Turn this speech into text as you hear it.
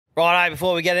Righto,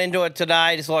 before we get into it today,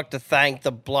 I'd just like to thank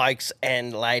the blokes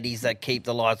and ladies that keep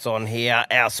the lights on here,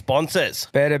 our sponsors.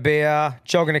 Better beer,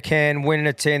 jogging a can, winning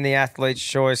a tin, the athlete's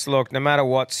choice. Look, no matter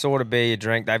what sort of beer you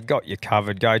drink, they've got you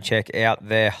covered. Go check out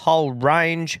their whole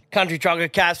range. Country Trucker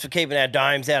Caps for keeping our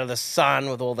domes out of the sun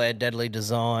with all their deadly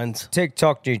designs.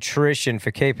 TikTok Nutrition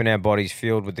for keeping our bodies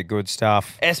fueled with the good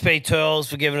stuff. SP Tools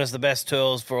for giving us the best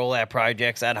tools for all our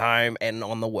projects at home and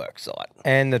on the work site.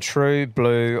 And the True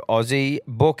Blue Aussie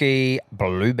Bookie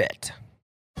Blue Bet.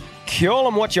 Call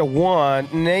them what you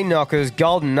want, knee knockers,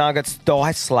 golden nuggets,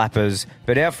 thigh slappers,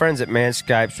 but our friends at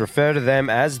Manscaped refer to them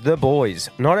as the boys.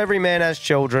 Not every man has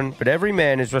children, but every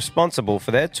man is responsible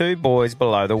for their two boys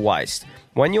below the waist.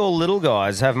 When your little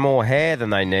guys have more hair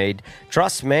than they need,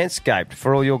 trust Manscaped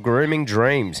for all your grooming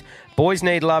dreams. Boys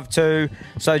need love too,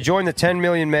 so join the 10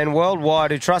 million men worldwide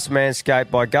who trust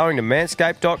Manscaped by going to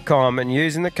manscaped.com and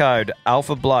using the code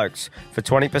ALPHABLOKES for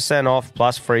 20% off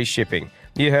plus free shipping.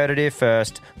 You heard it here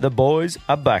first. The boys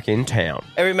are back in town.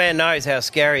 Every man knows how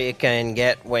scary it can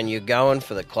get when you're going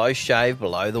for the close shave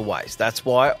below the waist. That's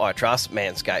why I trust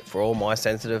Manscaped for all my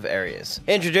sensitive areas.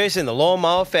 Introducing the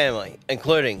Lawnmower family,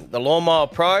 including the Lawnmower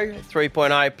Pro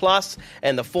 3.0 Plus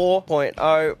and the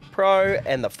 4.0 Pro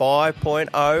and the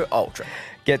 5.0 Ultra.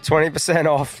 Get 20%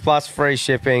 off plus free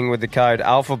shipping with the code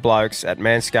ALPHABLOKES at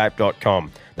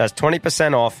manscaped.com. That's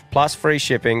 20% off plus free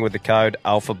shipping with the code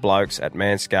ALPHABLOKES at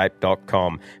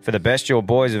manscaped.com. For the best your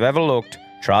boys have ever looked,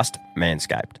 trust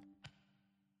Manscaped.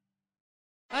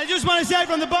 I just want to say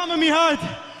from the bottom of my heart,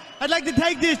 I'd like to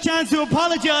take this chance to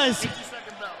apologize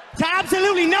to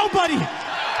absolutely nobody.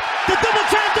 The double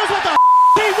champ does what the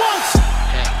he wants.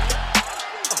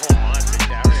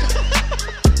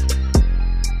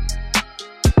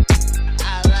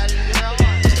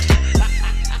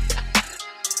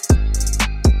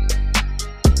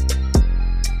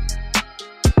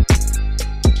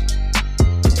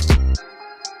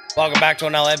 Welcome back to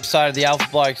another episode of the Alpha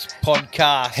Blokes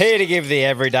podcast. Here to give the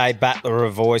everyday battler a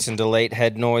voice and delete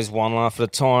head noise one laugh at a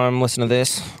time. Listen to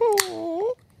this.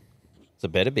 It's a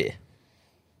better beer.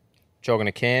 Jogging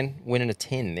a can, winning a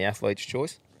tin, the athlete's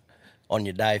choice. On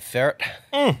your day, Ferret.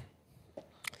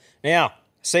 Now,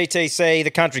 CTC,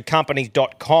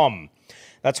 thecountrycompanies.com.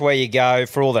 That's where you go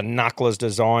for all the knucklers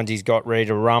designs he's got ready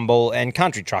to rumble. And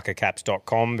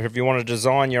countrytruckercaps.com if you want to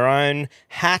design your own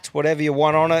hat, whatever you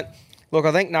want on it. Look,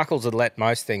 I think Knuckles would let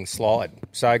most things slide,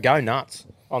 so go nuts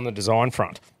on the design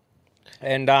front.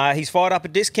 And he's fired up a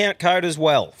discount code as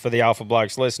well for the Alpha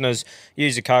Blokes listeners.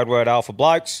 Use the code word Alpha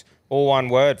Blokes, all one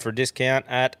word, for a discount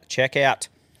at checkout.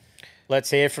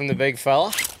 Let's hear from the big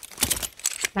fella.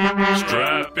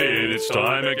 Strap in, it's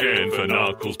time again for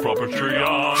Knuckles Proprietary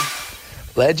Yarn.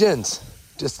 Legends.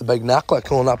 Just the big knuckler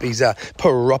calling up his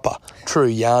proper true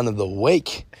yarn of the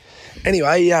week.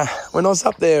 Anyway, when I was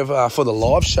up there for the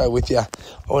live show with you,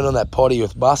 I went on that potty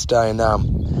with Buster and,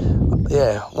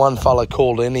 one fella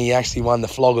called in. He actually won the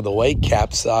Flog of the Week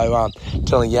cap, so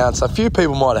telling yarn. So a few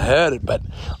people might have heard it, but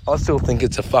I still think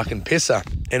it's a fucking pisser.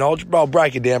 And I'll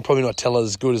break it down, probably not tell it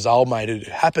as good as old mate it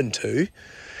happened to.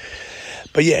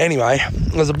 But yeah, anyway,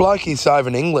 there's a bloke he's over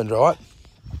in England, right?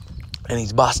 And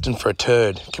he's busting for a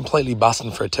turd, completely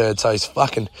busting for a turd. So he's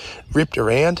fucking ripped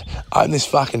around, opened this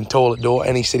fucking toilet door,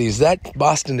 and he said he's that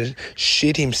busting to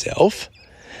shit himself.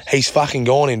 He's fucking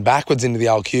gone in backwards into the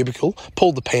old cubicle,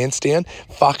 pulled the pants down,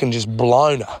 fucking just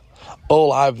blown her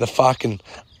all over the fucking,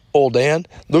 all down,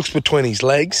 looks between his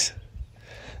legs.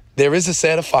 There is a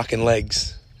set of fucking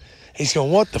legs. He's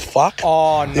going, what the fuck?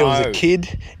 Oh, no. There was a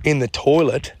kid in the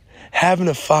toilet having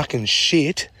a fucking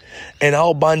shit, and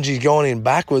old Bungie's gone in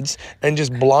backwards and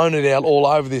just blown it out all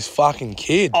over this fucking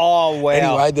kid. Oh, wow.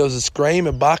 Anyway, there was a scream,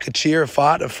 a buck, a cheer, a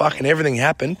fart, a fucking everything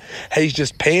happened. He's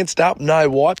just pantsed up, no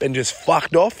wipe, and just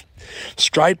fucked off.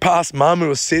 Straight past Mum, who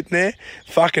was sitting there,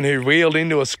 fucking who wheeled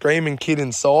into a screaming kid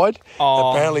inside.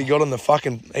 Oh. Apparently got on the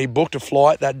fucking, he booked a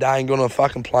flight that day and got on a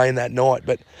fucking plane that night.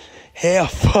 But how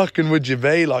fucking would you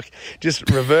be? Like, just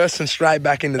reversing straight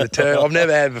back into the turd. I've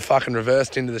never had a fucking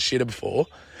reversed into the shitter before.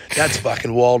 That's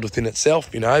fucking wild within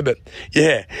itself, you know. But,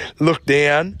 yeah, look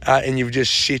down and you've just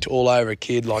shit all over a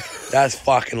kid. Like, that's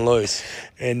fucking loose.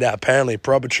 And apparently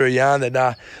proper true yarn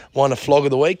that won a Flog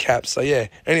of the Week cap. So, yeah.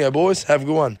 Anyway, boys, have a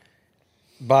good one.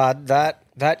 But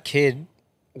that kid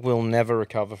will never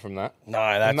recover from that.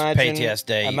 No, that's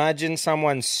PTSD. Imagine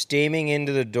someone steaming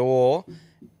into the door,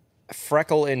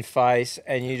 freckle in face,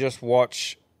 and you just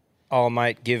watch old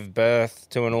mate give birth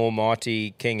to an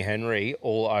almighty King Henry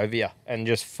all over you and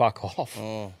just fuck off.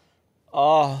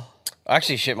 Oh. I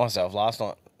actually shit myself last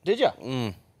night. Did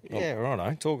you? Yeah,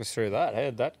 righto. Talk us through that. How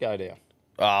did that go down?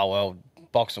 Oh, well,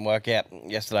 boxing workout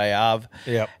yesterday,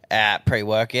 Yep.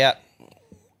 Pre-workout.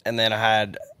 And then I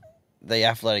had the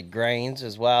athletic greens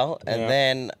as well. And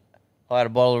then I had a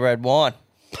bottle of red wine.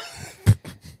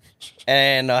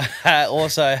 And I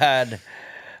also had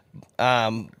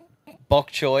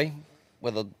bok choy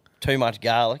with too much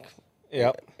garlic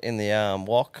in the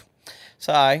wok.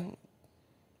 So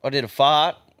I did a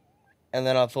fart, and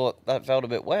then I thought that felt a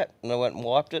bit wet. And I went and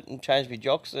wiped it and changed my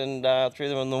jocks and threw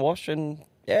them in the wash. And,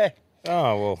 Oh,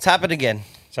 well. it's happened again.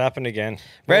 It's happened again.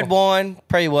 Red wine,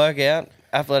 pre-workout,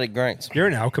 athletic greens. You're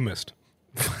an alchemist.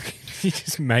 You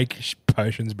just make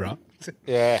potions, bro.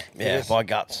 Yeah. Yeah, by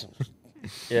guts.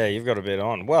 Yeah, you've got a bit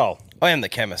on. Well, I am the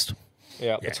chemist.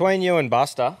 yeah. Between you and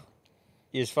Buster,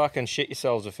 you fucking shit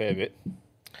yourselves a fair bit.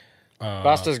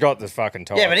 Buster's got the fucking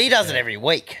time. Yeah, but he does it every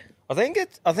week. I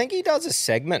think he does a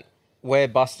segment where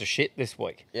Buster shit this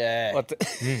week. Yeah. What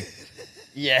the-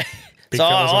 Yeah. Big So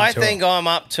fella's on I tour. think I'm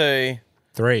up to,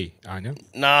 3, aren't you?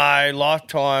 no,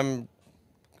 lifetime.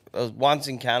 It was once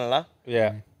in Canada,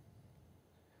 yeah.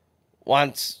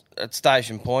 once at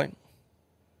Station Point,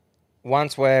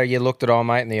 Once where you looked at old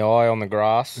mate in the eye on the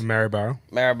grass. Maryborough.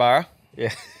 Maryborough,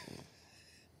 Yeah.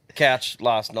 couch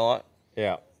last night.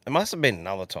 Yeah. It must have been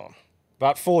another time.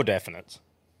 But 4 definites.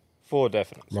 4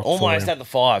 definites. Lock Almost for at the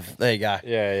 5. There you go.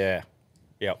 Yeah, yeah.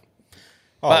 Yep.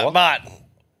 Oh, But, well.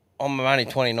 I'm only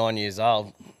 29 years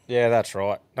old. Yeah, that's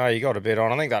right. No, you got a bit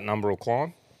on. I think that number will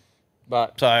climb.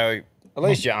 But So, at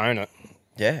least you own it.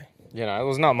 yeah. You know,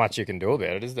 there's not much you can do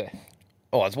about it, is there?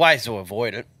 Oh, it's ways to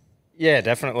avoid it. Yeah,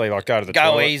 definitely. Like go to the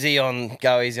Go toilet. easy on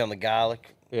the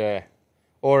garlic. Yeah.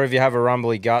 Or if you have a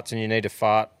rumbly guts and you need to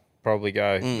fart, probably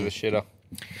go to the shitter.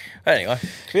 Anyway,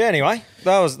 But yeah, anyway,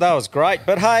 that was great.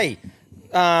 But hey,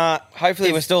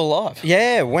 hopefully we're still alive.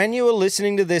 yeah, when you were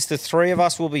listening to this, the 3 of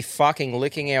us will be fucking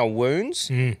licking our wounds.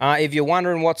 If you're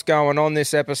wondering what's going on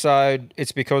this episode,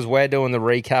 it's because we're doing the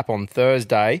recap on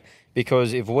Thursday.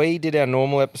 Because if we did our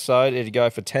normal episode, it'd go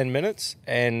for 10 minutes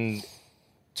and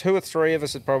 2 or 3 of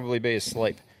us would probably be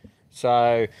asleep.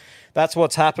 So that's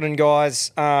what's happening,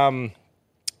 guys.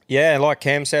 Yeah, like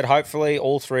Cam said, hopefully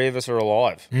all 3 of us are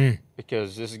alive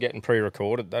because this is getting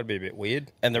pre-recorded. That'd be a bit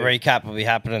weird. And the recap will be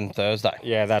happening Thursday.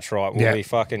 Yeah, that's right. We'll Yeah. be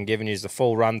fucking giving you the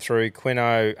full run through.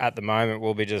 Quino at the moment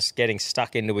will be just getting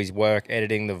stuck into his work,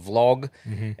 editing the vlog,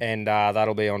 and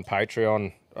that'll be on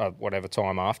Patreon whatever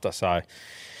time after. So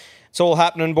it's all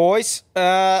happening, boys.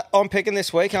 I'm picking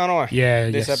this week, aren't I? Yeah,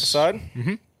 This yes. episode?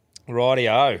 Mm-hmm.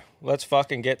 Rightio. Let's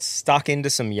fucking get stuck into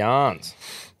some yarns.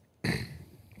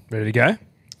 Ready to go?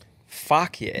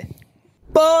 Fuck yeah.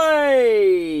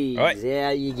 Boys! Right. How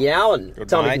you going? Good,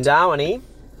 Tommy mate. from Darwin here.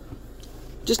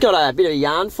 Just got a bit of a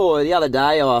yarn for you. The other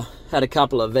day I had a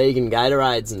couple of vegan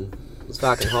Gatorades and was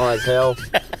fucking high as hell,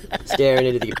 staring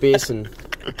into the abyss and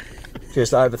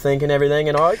just overthinking everything,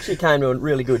 and I actually came to a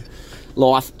really good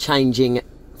life-changing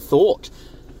thought.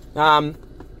 I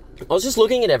was just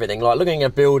looking at everything, like looking at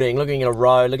a building, looking at a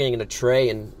road, looking at a tree,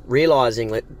 and realising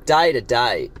that day to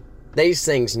day, these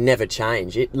things never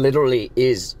change. It literally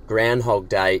is Groundhog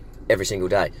Day every single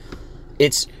day.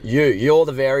 It's you. You're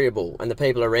the variable, and the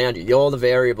people around you. You're the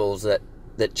variables that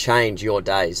change your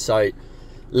days. So,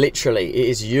 literally, it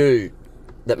is you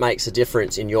that makes a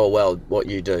difference in your world, what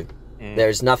you do. There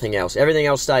is nothing else. Everything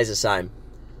else stays the same.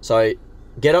 So,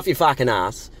 get off your fucking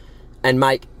ass and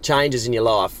make changes in your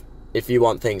life if you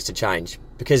want things to change.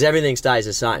 Because everything stays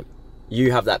the same.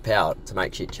 You have that power to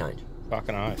make shit change.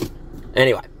 Fucking oath.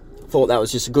 Anyway, thought that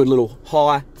was just a good little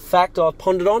high fact I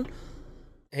pondered on.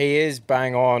 He is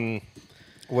bang on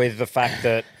with the fact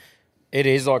that it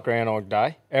is like Groundhog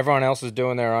Day. Everyone else is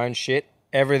doing their own shit.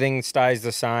 Everything stays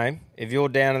the same. If you're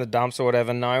down in the dumps or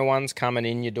whatever, no one's coming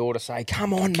in your door to say,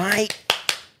 come on, mate.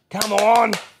 Come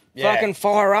on. Yeah. Fucking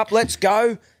fire up. Let's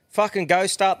go. Fucking go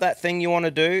start that thing you want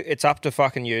to do. It's up to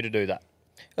fucking you to do that.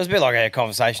 It was a bit like a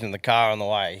conversation in the car on the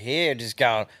way here, just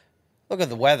going, look at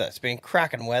the weather. It's been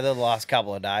cracking weather the last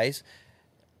couple of days.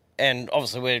 And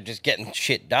obviously we're just getting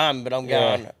shit done, but I'm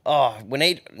going, we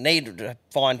need to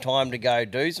find time to go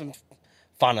do some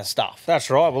funner stuff. That's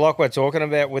right. Well, like we're talking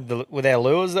about with our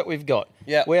lures that we've got.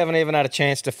 Yeah. We haven't even had a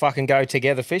chance to fucking go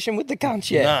together fishing with the cunts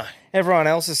yet. No. Everyone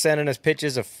else is sending us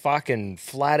pictures of fucking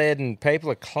flathead and people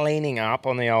are cleaning up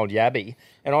on the old yabby.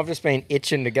 And I've just been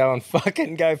itching to go and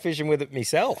fucking go fishing with it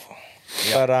myself.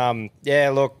 Yep. But, yeah,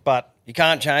 look, You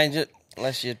can't change it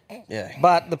unless you,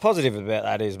 But the positive about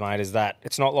that is, mate, is that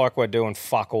it's not like we're doing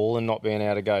fuck all and not being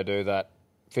able to go do that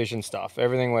fishing stuff.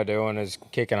 Everything we're doing is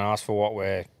kicking ass for what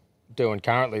we're doing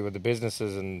currently with the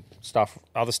businesses and stuff,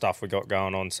 other stuff we got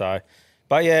going on. So,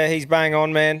 but yeah, he's bang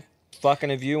on, man. Fucking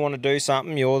if you want to do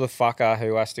something, you're the fucker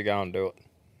who has to go and do it.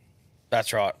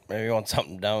 That's right. If you want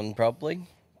something done properly,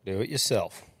 Do it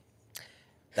yourself.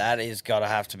 that is got to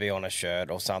have to be on a shirt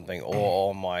or something, or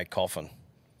on my coffin.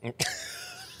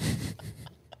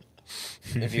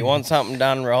 If you want something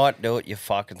done right, do it your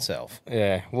fucking self.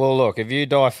 Yeah. Well, look, if you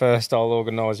die first, I'll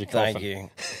organise your coffin. Thank you.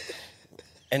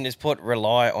 And just put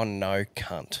rely on no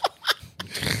cunt.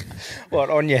 What,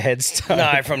 on your headstone?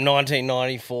 No, from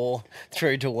 1994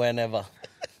 through to whenever.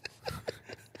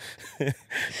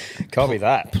 Copy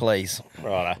that. Please.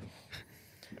 Righto.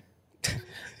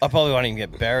 I probably won't even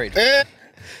get buried.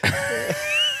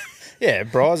 Yeah,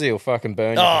 Brizzy will fucking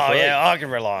burn you. Oh, for free. yeah, I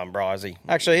can rely on Brizzy.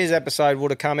 Actually, his episode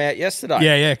would have come out yesterday.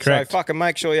 Yeah, correct. So fucking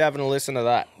make sure you're having a listen to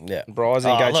that. Yeah. Brizzy,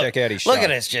 Oh, go look- check out his show. Look at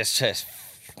us, just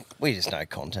we just know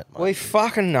content, mate. We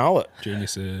fucking know it.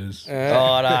 Geniuses. Oh, no.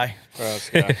 Right, let's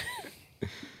go.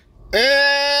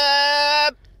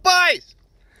 Boys!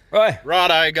 Right,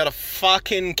 Righto, got a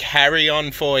fucking carry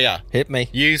on for you. hit me.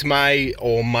 Yous may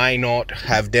or may not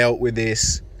have dealt with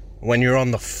this when you're on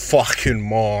the fucking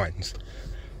mines.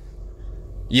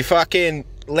 You fucking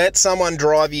let someone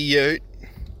drive your ute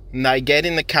and they get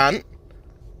in the cunt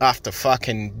after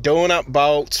fucking doing up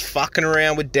bolts, fucking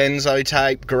around with Denso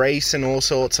tape, grease and all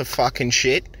sorts of fucking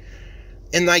shit,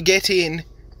 and they get in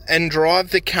and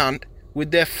drive the cunt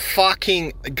with their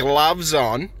fucking gloves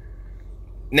on.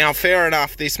 Now, fair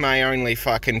enough, this may only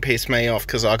fucking piss me off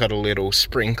because I got a little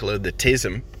sprinkle of the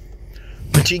tism.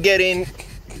 But you get in,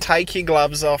 take your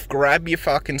gloves off, grab your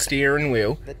fucking steering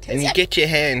wheel, and you get your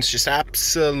hands just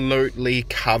absolutely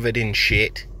covered in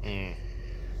shit.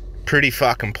 Pretty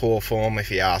fucking poor form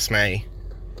if you ask me.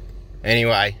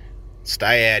 Anyway,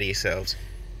 stay out of yourselves.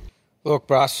 Look,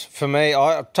 Bruss, for me,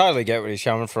 I totally get where he's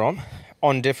coming from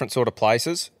on different sort of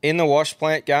places. In the wash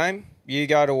plant game, you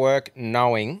go to work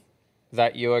knowing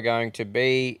that you are going to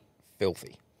be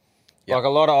filthy. Yep. Like a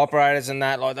lot of operators and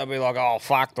that, like they'll be like, oh,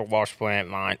 fuck the wash plant,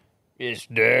 mate. It's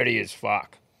dirty as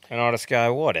fuck. And I just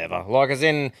go, whatever. Like as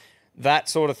in that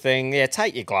sort of thing, yeah,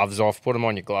 take your gloves off, put them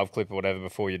on your glove clip or whatever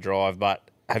before you drive. But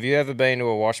have you ever been to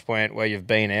a wash plant where you've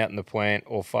been out in the plant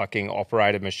or fucking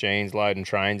operated machines, loading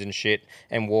trains and shit,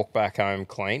 and walk back home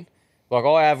clean? Like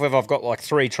I have, where I've got like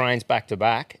 3 trains back to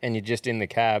back and you're just in the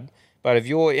cab. But if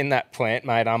you're in that plant,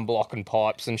 mate, unblocking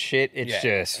pipes and shit, it's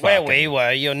just where fucking... we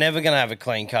were. You're never going to have a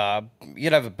clean car.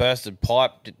 You'd have a bursted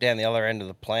pipe down the other end of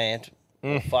the plant.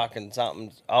 Or fucking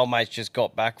something. Old mate's just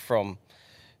got back from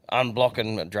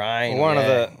unblocking a drain. One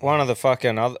of the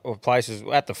fucking other places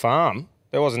at the farm,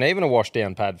 there wasn't even a wash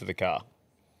down pad for the car.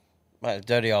 Mate, a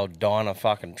dirty old diner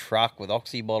fucking truck with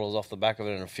oxy bottles off the back of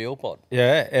it in a fuel pod.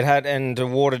 Yeah, it had, and to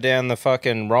water down the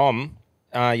fucking ROM,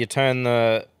 you turn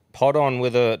the pod on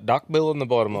with a duck bill in the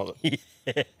bottom of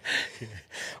it.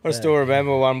 I still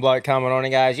remember one bloke coming on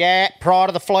and goes, yeah, prior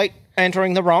to the fleet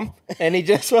entering the ROM, and he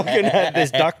just fucking had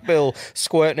this duck bill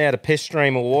squirting out a piss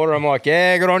stream of water. I'm like,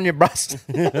 yeah, good on you, brust.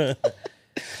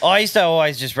 I used to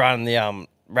always just run the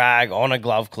rag on a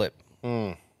glove clip.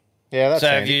 Yeah, that's So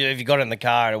handy. if you got in the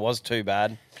car and it was too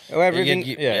bad, However, you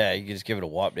you could just give it a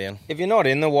wipe down. if you're not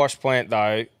in the wash plant,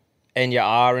 though, and you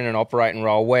are in an operating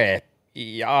role where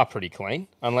you are pretty clean,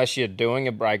 unless you're doing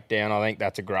a breakdown, I think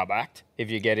that's a grub act. If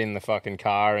you get in the fucking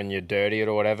car and you're dirty it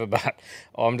or whatever, but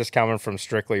I'm just coming from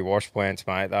strictly wash plants,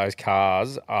 mate. Those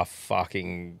cars are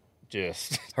fucking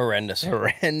just Horrendous.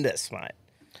 horrendous, mate.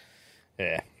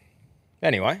 Yeah.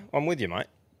 Anyway, I'm with you, mate.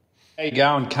 How you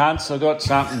going, cunts? I've got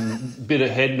something, bit of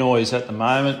head noise at the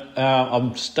moment.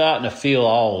 I'm starting to feel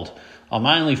old. I'm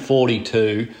only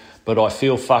 42, but I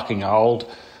feel fucking old.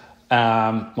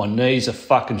 My knees are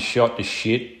fucking shot to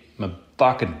shit. My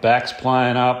fucking back's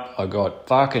playing up. I got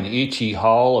fucking itchy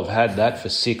hole. I've had that for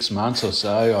 6 months or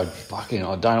so.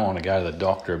 I don't want to go to the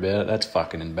doctor about it. That's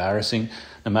fucking embarrassing.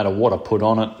 No matter what I put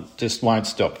on it just won't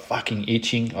stop fucking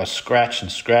itching. I scratch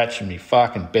and my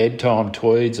fucking bedtime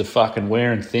tweeds are fucking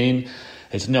wearing thin.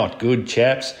 It's not good,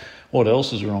 chaps. What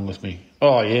else is wrong with me?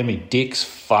 Oh, yeah, my dick's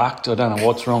fucked. I don't know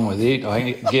what's wrong with it.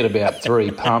 I get about 3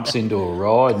 pumps into a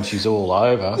ride and she's all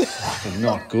over. Fucking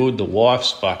not good. The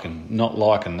wife's fucking not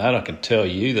liking that, I can tell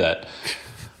you that.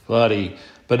 Bloody.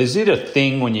 But is it a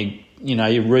thing when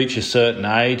you reach a certain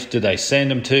age? Do they send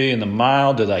them to you in the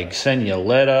mail? Do they send you a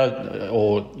letter?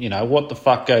 Or, what the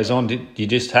fuck goes on? Do you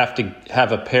just have to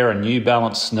have a pair of New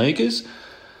Balance sneakers?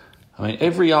 I mean,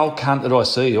 every old cunt that I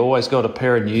see always got a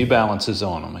pair of New Balances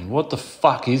on. I mean, what the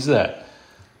fuck is that?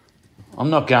 I'm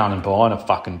not going and buying a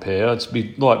fucking pair. It's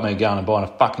be like me going and buying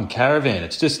a fucking caravan.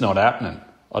 It's just not happening.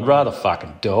 I'd rather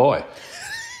fucking die.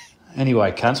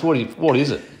 Anyway, cunts, what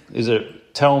is it? Is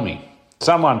it? Tell me.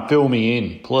 Someone fill me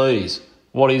in, please.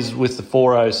 What is with the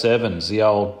 407s,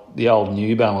 the old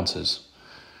New Balances?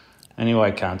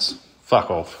 Anyway, cunts, fuck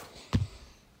off.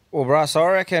 Well, Russ, I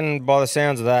reckon by the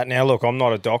sounds of that, now look, I'm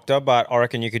not a doctor, but I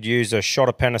reckon you could use a shot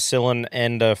of penicillin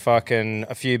and a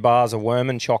few bars of worm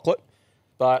and chocolate.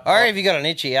 But Or if you got an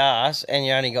itchy ass and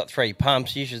you only got 3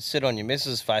 pumps, you should sit on your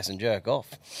missus' face and jerk off.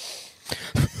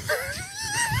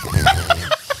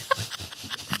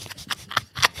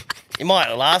 You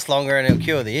might last longer and it'll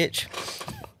cure the itch.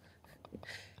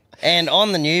 And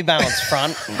on the New Balance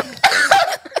front,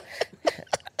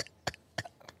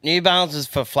 New Balance is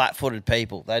for flat-footed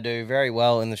people. They do very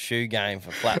well in the shoe game for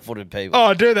flat-footed people.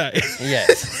 Oh, do they?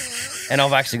 Yes. And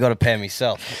I've actually got a pair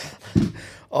myself. So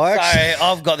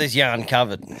I've got this yarn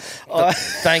covered.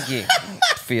 Thank you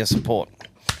for your support.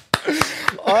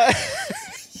 I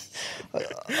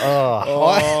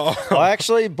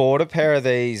actually bought a pair of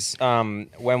these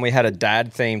when we had a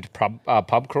dad-themed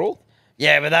pub crawl.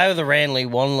 Yeah, but they were the Ranley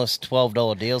Wanless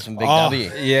 $12 deals from Big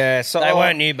W. Yeah, so They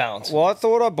weren't New Balance. Well, I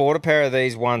thought I bought a pair of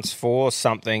these once for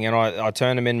something, and I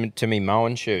turned them into me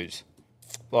mowing shoes.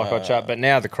 But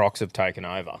now the Crocs have taken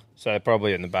over, so they're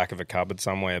probably in the back of a cupboard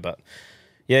somewhere. But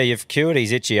yeah, you've cured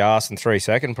his itchy ass in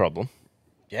 3-second problem.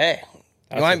 Yeah.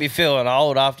 You won't be feeling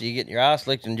old after you get your ass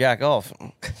licked and jack off.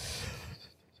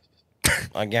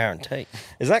 I guarantee.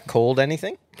 Is that called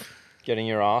anything? Getting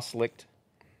your ass licked?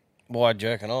 Why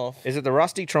jerking off? Is it the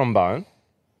rusty trombone?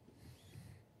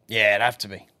 Yeah, it'd have to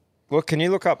be. Look, can you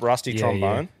look up rusty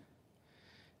trombone?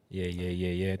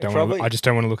 Yeah. Probably- I just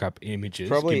don't want to look up images.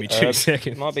 Probably Give me 2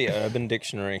 seconds. Might be Urban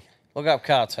Dictionary. Look up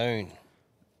cartoon.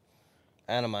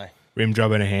 Anime. Rim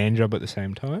job and a hand job at the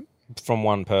same time. From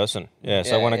one person. Yeah,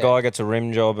 so when a guy gets a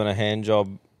rim job and a hand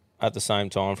job at the same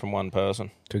time from one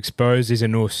person. To expose is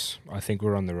an us. I think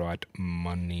we're on the right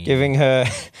money. Giving her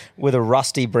with a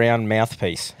rusty brown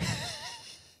mouthpiece.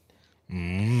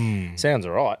 Sounds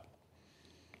all right.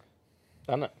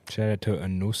 Doesn't it? Shout out to a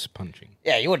nos punching.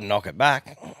 Yeah, you wouldn't knock it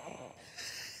back.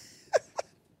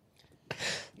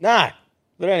 No.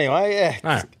 But anyway, yeah.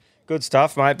 No. Good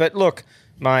stuff, mate. But look,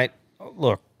 mate,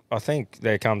 I think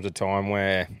there comes a time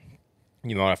where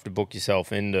you might have to book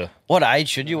yourself into... What age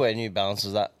should you wear New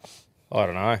Balances at? I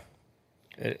don't know.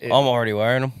 I'm already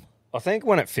wearing them. I think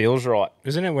when it feels right.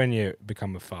 Isn't it when you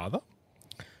become a father?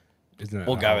 Isn't it?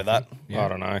 We'll go with that. Yeah. I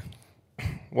don't know.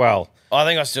 Well... I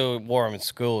think I still wore them in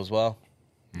school as well.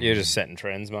 You're just setting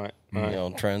trends, mate. The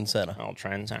old trendsetter. Old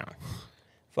trendsetter.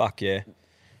 Fuck yeah.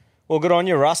 Well, good on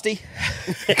you, Rusty.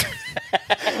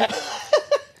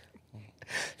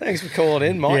 Thanks for calling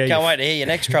in, Mike. Can't wait to hear your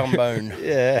next trombone.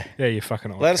 Yeah. Yeah, you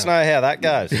fucking old Let us cunt. know how that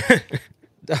goes.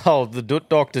 The Doot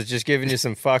Doctor's just giving you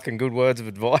some fucking good words of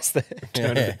advice there.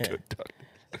 Turn to the Doot Doctor.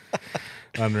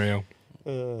 Unreal.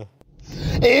 Ew!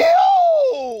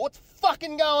 What's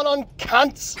fucking going on,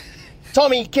 cunts?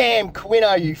 Tommy, Cam,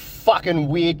 Quino, you fucking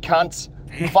weird cunts.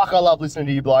 Fuck, I love listening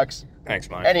to you blokes. Thanks,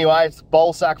 mate. Anyway, it's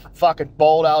ball sack fucking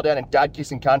Baldale down in dad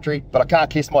kissing country, but I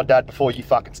can't kiss my dad before you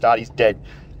fucking start. He's dead.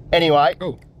 Anyway,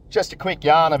 just a quick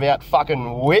yarn about fucking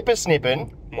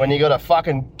whippersnipping when you got a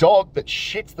fucking dog that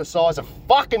shits the size of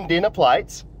fucking dinner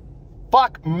plates.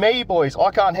 Fuck me, boys.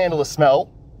 I can't handle the smell.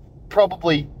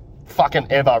 Probably fucking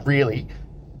ever, really.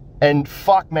 And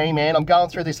fuck me, man. I'm going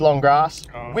through this long grass,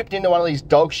 whipped into one of these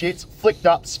dog shits, flicked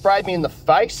up, sprayed me in the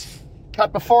face.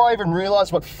 Cut, before I even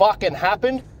realised what fucking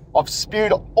happened, I've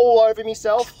spewed all over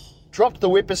myself, dropped the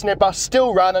whippersnipper,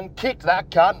 still running, kicked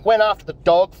that cunt, went after the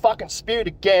dog, fucking spewed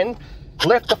again,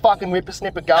 left the fucking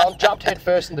whippersnipper going, jumped head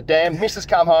first in the dam, missus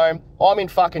come home, I'm in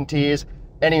fucking tears.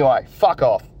 Anyway, fuck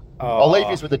off. I'll leave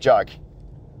you with a joke.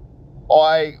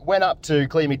 I went up to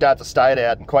clear my dad's estate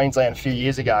out in Queensland a few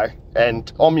years ago, and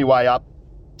on my way up,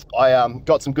 I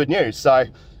got some good news. So I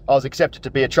was accepted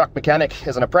to be a truck mechanic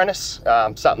as an apprentice,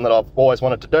 something that I've always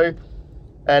wanted to do.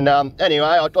 And anyway,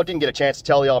 I didn't get a chance to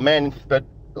tell the old man, but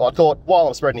I thought, while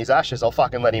I'm spreading his ashes, I'll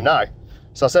fucking let him know.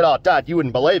 So I said, oh, Dad, you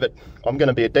wouldn't believe it. I'm going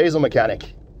to be a diesel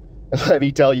mechanic. And let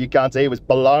me tell you, cunts, he was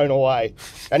blown away.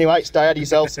 Anyway, stay out of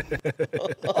yourselves.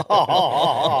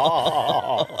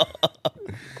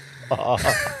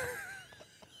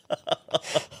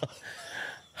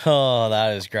 Oh,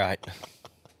 that is great.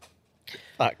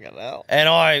 Fucking hell. And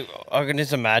I can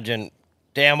just imagine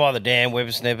down by the dam,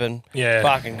 whippersnipping,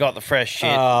 fucking got the fresh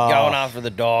shit, going after the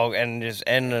dog and just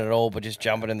ending it all, but just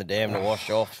jumping in the dam to wash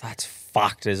off. That's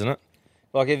fucked, isn't it?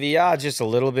 Like, if you are just a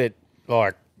little bit,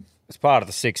 like, it's part of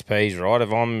the 6 Ps, right?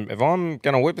 If I'm going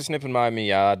to whippersnip and mow my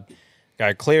yard,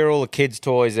 go clear all the kids'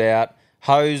 toys out,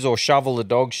 hose or shovel the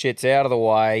dog shits out of the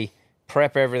way,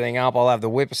 prep everything up, I'll have the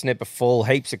whippersnipper full,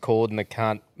 heaps of cord in the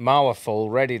cunt, mower full,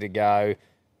 ready to go,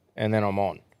 and then I'm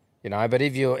on. You know, but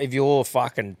if you're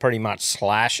fucking pretty much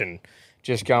slashing,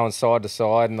 just going side to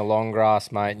side in the long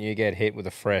grass, mate, and you get hit with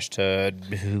a fresh turd,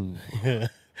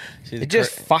 It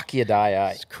just fuck your day, eh?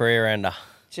 It's career ender.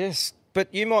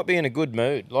 But you might be in a good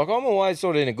mood. Like, I'm always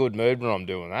sort of in a good mood when I'm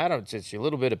doing that. It's just a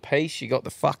little bit of peace. You got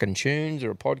the fucking tunes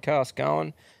or a podcast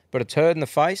going. But a turd in the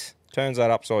face turns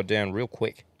that upside down real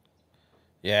quick.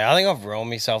 Yeah, I think I've ruined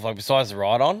myself. Like, besides the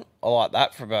ride-on, I like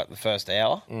that for about the first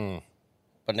hour.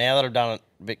 But now that I've done it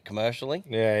a bit commercially,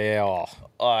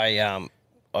 I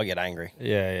get angry.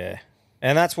 Yeah.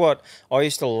 And that's what I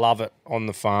used to love it on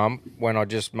the farm when I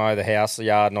just mow the house, the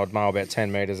yard, and I'd mow about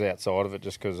 10 metres outside of it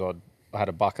just because I had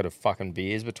a bucket of fucking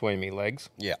beers between me legs.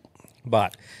 Yeah.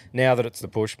 But now that it's the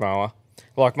push mower,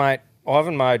 like, mate, I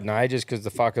haven't mowed in ages because the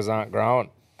fuckers aren't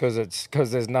growing because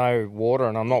there's no water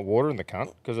and I'm not watering the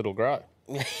cunt because it'll grow.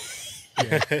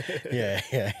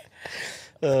 Yeah.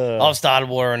 I've started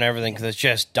watering everything because it's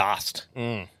just dust.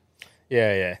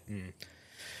 Yeah.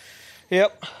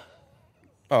 Yep.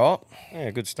 All right.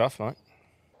 Yeah, good stuff, mate.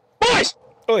 Boys!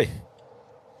 Oi.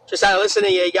 Just had to listen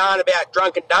to you yarn about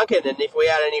Drunken Duncan and if we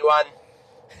had anyone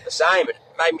the same. It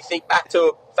made me think back to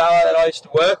a fella that I used to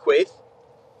work with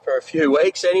for a few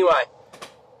weeks anyway.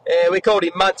 We called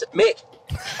him Munted Mick.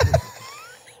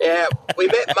 Yeah, we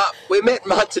met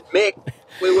Munted Mick.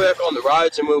 We work on the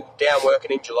roads and we were down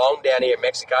working in Geelong, down here in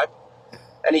Mexico.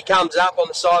 And he comes up on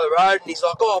the side of the road and he's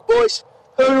like, "Oh, boys,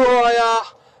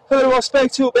 who do I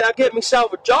speak to about getting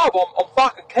myself a job? I'm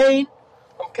fucking keen.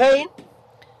 I'm keen."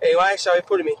 Anyway, so we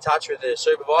put him in touch with the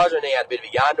supervisor and he had a bit of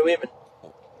a yarn to him and,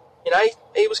 you know,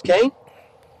 he was keen.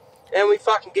 And we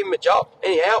fucking give him a job.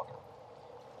 Anyhow,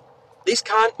 this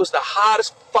cunt was the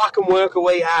hardest fucking worker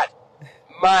we had.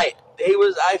 Mate, he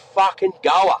was a fucking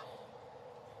goer.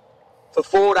 For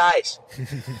 4 days.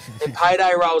 And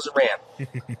payday rolls around.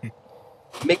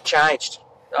 Mick changed.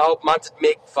 Old Munted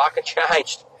Mick fucking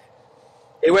changed.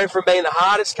 He went from being the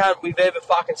hardest cunt we've ever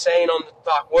fucking seen on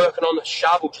the working on the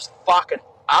shovel, just fucking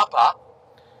upper,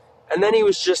 and then he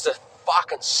was just a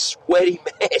fucking sweaty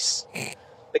mess.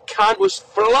 The cunt was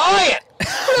flying.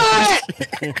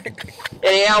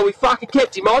 Anyhow, we fucking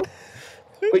kept him on.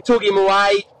 We took him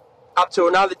away up to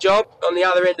another job on the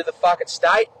other end of the fucking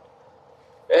state.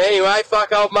 Anyway,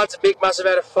 fuck old Munted Mick must have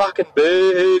had a fucking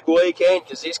big weekend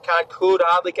because this cunt could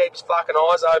hardly keep his fucking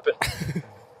eyes open.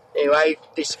 Anyway,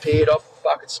 he disappeared off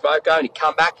fucking smoko and he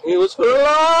come back and he was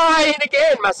flying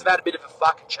again. Must have had a bit of a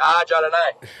fucking charge, I don't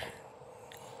know.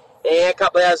 Yeah, a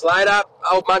couple of hours later,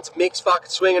 old Munted Mick's fucking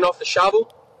swinging off the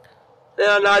shovel. Then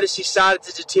I noticed he started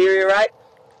to deteriorate.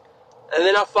 And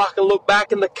then I fucking look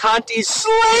back and the cunt is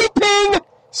sleeping,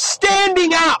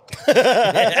 standing up.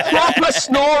 Proper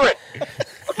snoring.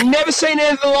 I've never seen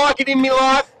anything like it in my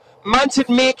life. Munted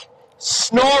Mick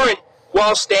snoring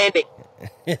while standing.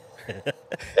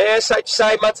 Yeah, safe to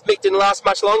say, Munted Mick didn't last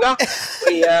much longer.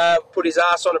 We put his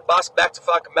ass on a bus back to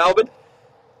fucking Melbourne.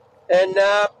 And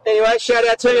anyway, shout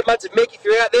out to you, Munted Mick, if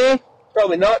you're out there.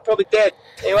 Probably not, probably dead.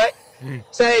 Anyway,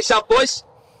 say yourself, boys.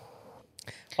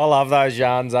 I love those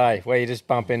yarns, where you just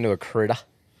bump into a critter.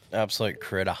 Absolute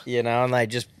critter. You know, and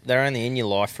they're only in your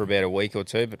life for about a week or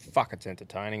two, but fuck, it's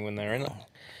entertaining when they're in it.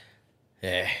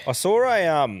 Yeah. I saw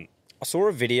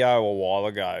a video a while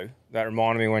ago that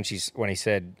reminded me when he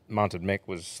said Munted Mick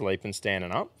was sleeping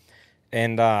standing up,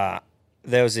 and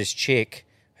there was this chick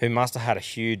who must have had a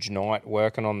huge night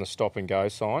working on the stop and go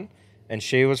sign, and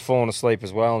she was falling asleep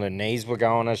as well, and her knees were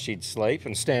going as she'd sleep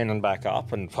and standing back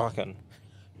up and fucking,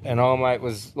 and old mate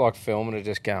was like filming it,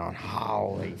 just going,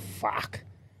 holy fuck.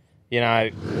 You know,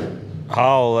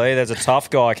 holy, there's a tough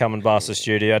guy coming past the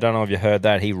studio. I don't know if you heard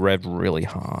that. He revved really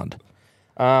hard.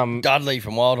 Dudley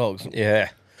from Wild Hogs. Yeah.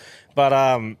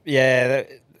 But, yeah,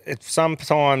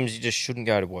 sometimes you just shouldn't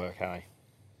go to work, hey?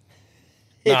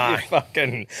 No.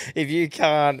 If you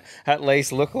can't at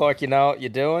least look like you know what you're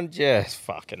doing, just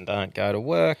fucking don't go to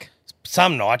work.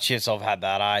 Some night shifts I've had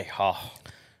that, eh?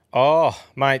 Oh,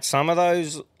 mate, some of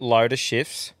those loader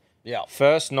shifts. Yeah.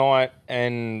 First night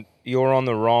and you're on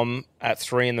the ROM at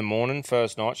 3 a.m,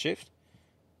 first night shift.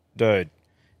 Dude,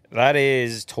 that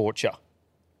is torture.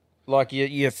 Like,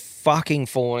 you're fucking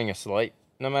falling asleep,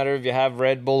 no matter if you have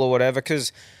Red Bull or whatever,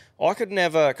 because I could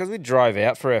never, because we drove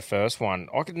out for our first one,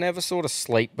 I could never sort of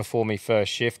sleep before my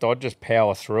first shift. I'd just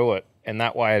power through it, and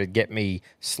that way it'd get me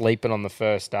sleeping on the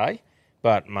first day.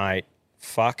 But, mate,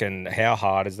 fucking how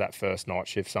hard is that first night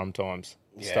shift sometimes?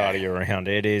 Yeah. Starting around.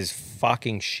 It is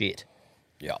fucking shit.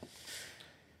 Yeah.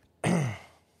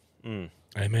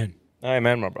 Amen.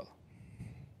 Amen, my brother.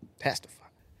 Pastor.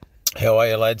 How are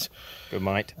you, lads? Good,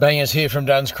 mate. Bangers here from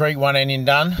Duns Creek, one onion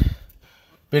done.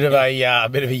 Bit of a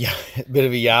yarn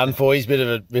for you, bit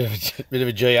of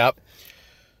a G up.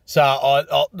 So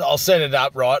I'll set it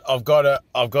up, right? I've got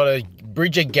to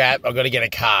bridge a gap. I've got to get a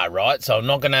car, right? So I'm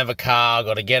not going to have a car. I've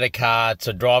got to get a car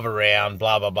to drive around,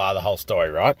 blah, blah, blah, the whole story,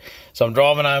 right? So I'm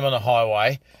driving home on the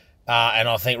highway, and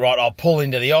I think, right, I'll pull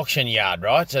into the auction yard,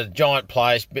 right? It's a giant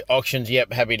place, auctions,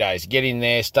 yep, happy days. Get in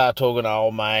there, start talking to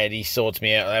old mate. He sorts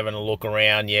me out, having a look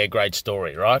around. Yeah, great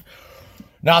story, right?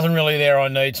 Nothing really there I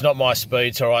need. It's not my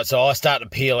speed, all right? So I start to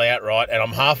peel out, right? And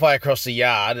I'm halfway across the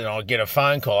yard and I get a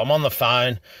phone call. I'm on the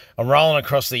phone. I'm rolling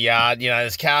across the yard. You know,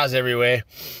 there's cars everywhere.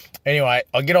 Anyway,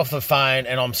 I get off the phone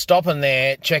and I'm stopping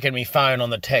there, checking my phone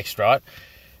on the text, right?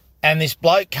 And this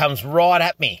bloke comes right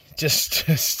at me, just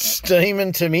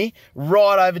steaming to me,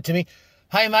 right over to me.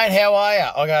 Hey, mate, how are you?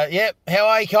 I go, yep, how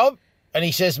are you, Cobb? And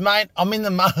he says, mate, I'm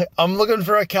looking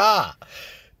for a car.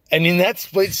 And in that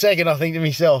split second, I think to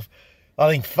myself,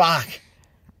 fuck,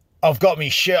 I've got me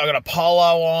shirt, I've got a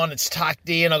polo on, it's tucked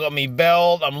in, I've got me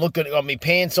belt, got me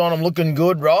pants on, I'm looking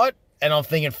good, right? And I'm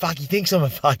thinking, fuck, he thinks I'm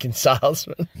a fucking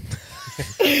salesman.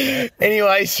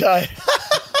 Anyway, so,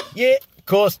 yeah, of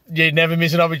course, you never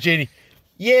miss an opportunity.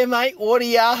 Yeah, mate, what are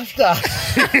you after?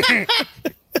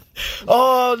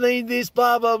 Oh, I need this,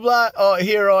 blah, blah, blah. Oh,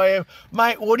 here I am.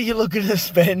 Mate, what are you looking to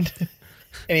spend?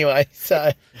 Anyway,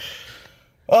 so...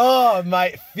 Oh,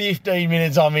 mate, 15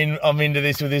 minutes I'm into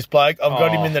this with this bloke. I've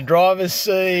got him in the driver's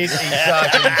seat. He's got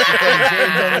his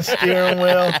hands on the steering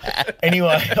wheel.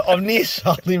 Anyway, I've near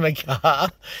sold him a car.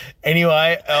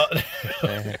 Anyway,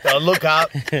 I look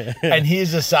up and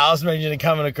here's the sales manager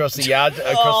coming across the yard,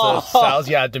 the sales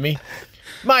yard to me.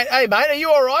 Mate, hey, mate, are you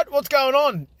all right? What's going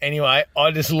on? Anyway,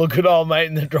 I just look at old mate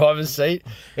in the driver's seat.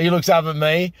 He looks up at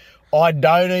me. I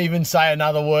don't even say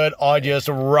another word. I just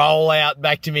roll out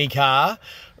back to me car,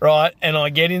 right? And I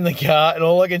get in the car, and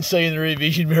all I can see in the rear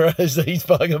vision mirror is these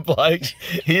fucking blokes.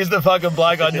 Here's the fucking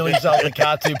bloke I nearly sold the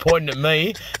car to pointing at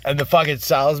me, and the fucking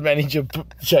sales manager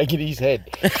shaking his head.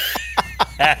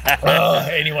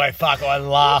 Anyway, fuck, I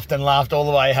laughed and laughed all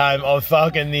the way home. I've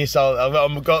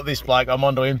got this bloke, I'm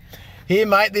onto him. Here,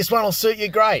 mate, this one will suit you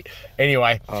great.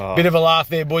 Anyway, bit of a laugh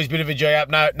there, boys, bit of a G up.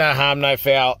 No harm, no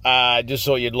foul. Just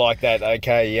thought you'd like that.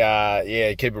 Okay,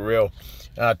 yeah, keep it real.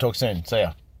 Talk soon. See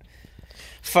ya.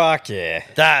 Fuck yeah.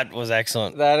 That was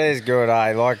excellent. That is good,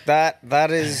 eh? Like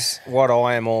that is what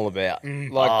I am all about.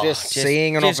 Like just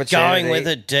seeing an opportunity. Just going with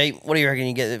it deep. What do you reckon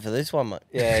you get for this one, mate?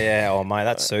 Yeah. Oh, mate,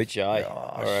 that suits you, eh?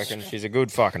 I reckon. She's a good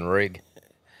fucking rig.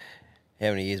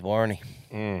 How many years warranty?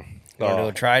 Going to do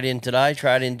a trade-in today?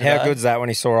 How good's that when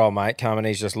he saw old mate come and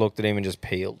he's just looked at him and just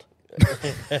peeled?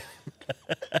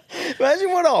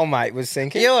 Imagine what old mate was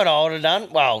thinking. You know what I would have done?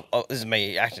 Well, this is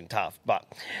me acting tough, but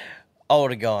I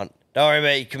would have gone, don't worry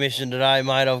about your commission today,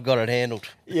 mate. I've got it handled.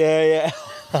 Yeah.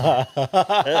 I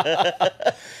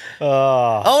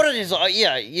would have just,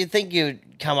 you'd think you'd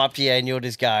come up to you and you'll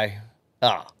just go,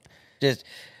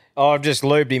 I've just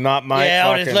lubed him up, mate. Yeah,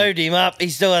 I just lubed him up. He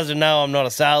still doesn't know I'm not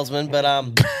a salesman, but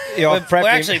we're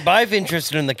actually both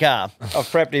interested in the car. I've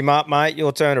prepped him up, mate.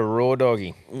 Your turn to raw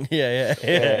doggy.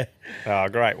 Yeah. Oh,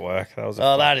 great work.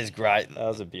 That is great. That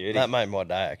was a beauty. That made my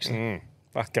day, actually.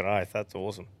 Fucking oath. That's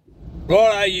awesome.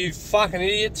 Righto, you fucking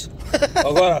idiots. I've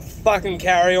got a fucking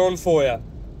carry on for you.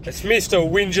 It's Mr.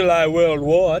 Wingelo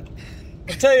Worldwide.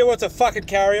 I'll tell you what's a fucking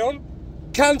carry on.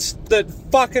 Cunts that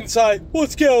fucking say,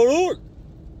 what's going on?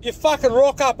 You fucking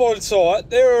rock up on site,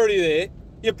 they're already there.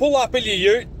 You pull up in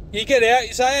your ute, you get out,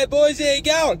 you say, hey boys, how you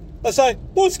going? I say,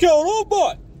 what's going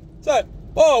on, mate? Say,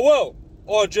 oh well,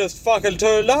 I just fucking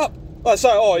turned up. I say,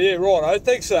 oh yeah, righto,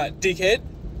 thanks for that, dickhead.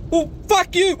 Well,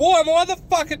 fuck you, why am I the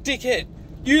fucking dickhead?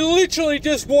 You literally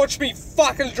just watch me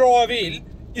fucking drive in,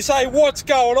 you say, what's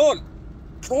going on?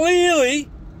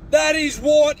 Clearly, that is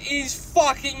what is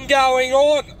fucking going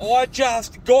on. I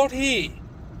just got here.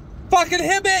 Fucking,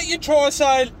 how about you try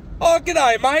saying, oh,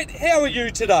 g'day, mate, how are you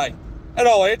today? And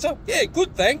I'll answer, yeah,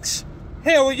 good, thanks.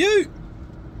 How are you?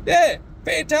 Yeah,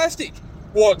 fantastic.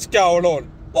 What's going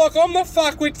on? Like, I'm the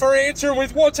fuckwit for answering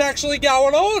with what's actually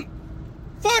going on.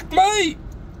 Fuck me.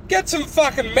 Get some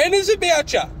fucking manners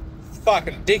about you.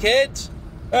 Fucking dickheads.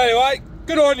 Anyway,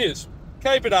 good on yous.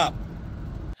 Keep it up.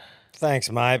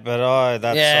 Thanks, mate, but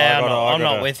I'm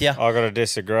not with you. I got to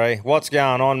disagree. What's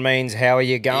going on means how are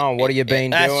you going? What have you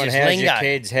been doing? How's lingo. your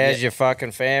kids? How's your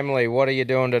fucking family? What are you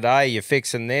doing today? You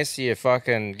fixing this? You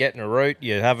fucking getting a route?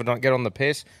 You haven't get on the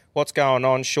piss? What's going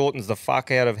on shortens the fuck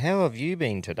out of how have you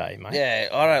been today, mate? Yeah,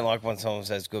 I don't like when someone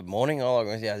says good morning. I like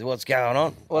when they say, what's going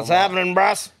on? What's happening,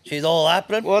 bruss? She's all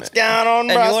happening. What's going on,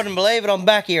 bruss? And you wouldn't believe it, I'm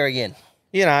back here again.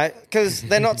 You know, because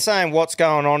they're not saying what's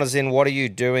going on as in what are you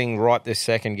doing right this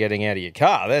second getting out of your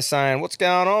car. They're saying what's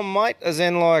going on, mate, as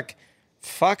in like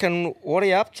fucking what are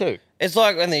you up to? It's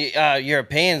like when the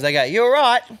Europeans, they go, "You're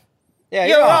right." Yeah,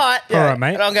 you're right. All right,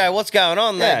 mate. And I'll go, "What's going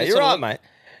on?" Yeah, They you're sort of right, look- mate.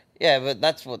 Yeah, but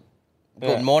that's what good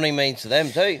Yeah. morning means to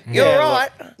them too. You're Yeah, right.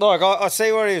 Look, I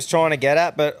see what he was trying to get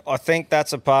at, but I think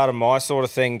that's a part of my sort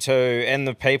of thing too, and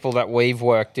the people that we've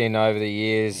worked in over the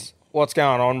years. What's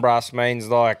going on, Bruss, means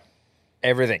like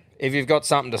everything. If you've got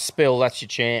something to spill, that's your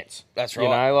chance. That's You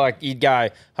right. know, like you'd go,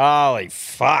 holy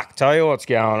fuck, tell you what's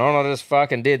going on. I just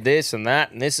fucking did this and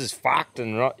that, and this is fucked,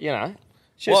 and you know.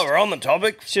 It's just, Well, we're on the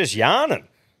topic. it's just yarning.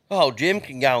 The whole gym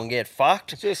can go and get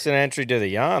fucked. It's just an entry to the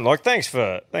yarn. Like, thanks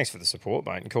for the support,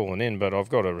 mate, and calling in, but I've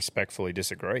got to respectfully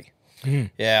disagree.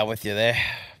 Yeah, I'm with you there.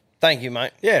 Thank you,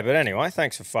 mate. Yeah, but anyway,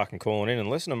 thanks for fucking calling in and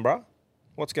listening, bro.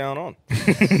 What's going on?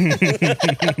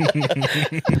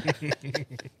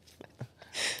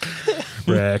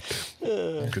 Wrecked.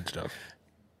 Good stuff.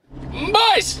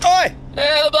 Boys! Oi!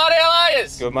 How the bloody hell are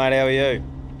yous? Good, mate. How are you?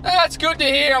 That's good to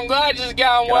hear. I'm glad you're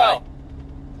going well.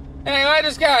 Anyway,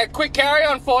 just got a quick carry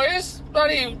on for yous.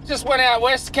 Bloody just went out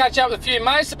west to catch up with a few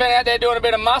mates. I've been out there doing a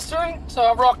bit of mustering, so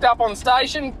I've rocked up on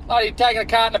station. Bloody taking a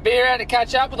carton of beer out to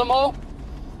catch up with them all.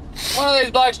 One of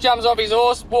these blokes jumps off his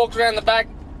horse, walks around the back,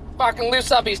 fucking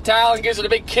lifts up his tail and gives it a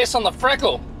big kiss on the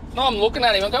freckle. And I'm looking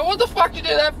at him and go, "What the fuck did you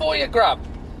do that for, you grub?"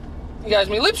 He goes,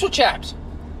 "Me lips were chapped."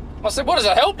 I said, "What does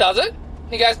it help, does it?"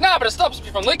 He goes, "No, but it stops me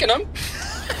from licking them."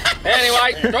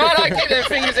 Anyway, right, keep them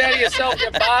fingers out of yourself, you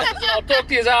bastards, and I'll talk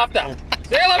to you after.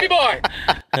 See you, love you, boy.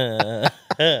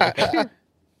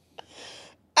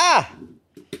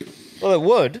 Well, it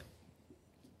would.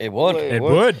 It would. It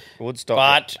would. It would stop.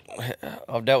 But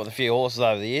I've dealt with a few horses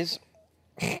over the years,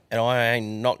 and I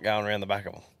ain't not going around the back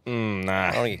of them. Nah.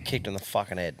 I want to get kicked in the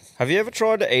fucking head. Have you ever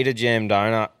tried to eat a jam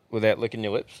donut without licking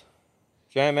your lips?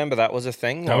 Do you remember that was a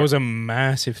thing? That was a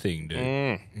massive thing,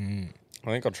 dude. I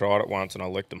think I tried it once and I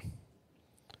licked them.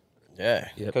 Yeah.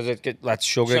 Because that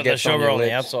sugar So the gets sugar on your on the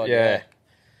lips. outside, Yeah. yeah.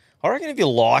 I reckon if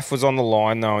your life was on the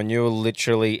line, though, and you were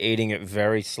literally eating it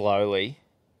very slowly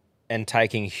and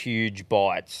taking huge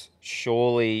bites,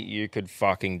 surely you could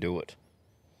fucking do it.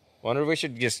 Wonder if we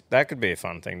should that could be a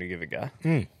fun thing to give a go.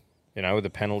 You know, with a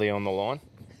penalty on the line.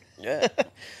 Yeah.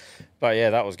 But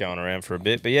yeah, that was going around for a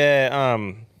bit. But yeah,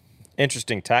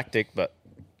 interesting tactic, but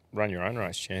run your own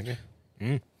race, champion.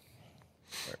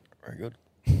 Very good.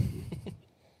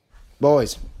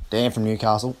 Boys, Dan from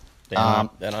Newcastle. Then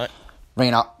I.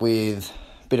 Ringing up with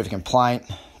a bit of a complaint,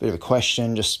 a bit of a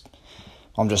question.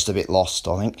 I'm just a bit lost,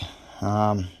 I think.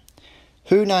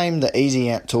 Who named the Easy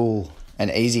Ant tool an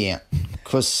Easy Ant?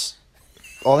 Because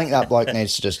I think that bloke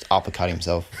needs to just uppercut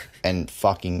himself and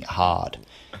fucking hard.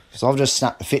 So I've just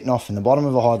snapped the fitting off in the bottom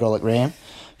of a hydraulic ram.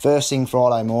 First thing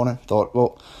Friday morning, thought,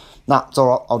 well, nah, it's all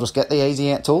right. I'll just get the Easy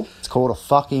Ant tool. It's called a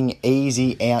fucking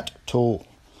Easy Ant tool.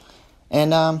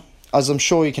 And as I'm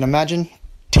sure you can imagine,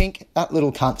 tink, that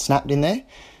little cunt snapped in there.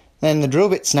 Then the drill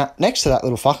bit snapped next to that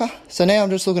little fucker. So now I'm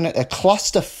just looking at a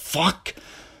cluster fuck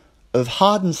of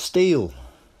hardened steel.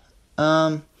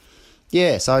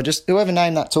 Yeah, so just whoever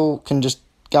named that tool can just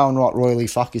go and right royally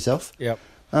fuck yourself. Yep.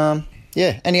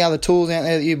 Yeah, any other tools out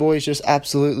there that you boys just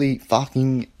absolutely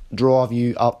fucking drive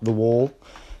you up the wall?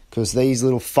 Because these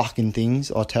little fucking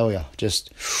things, I tell you,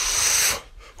 just...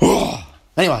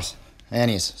 Anyways,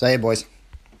 see you, boys.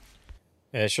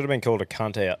 Yeah, it should have been called a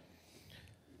cunt out.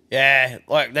 Yeah,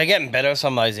 like they're getting better,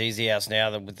 some of those easy outs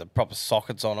now with the proper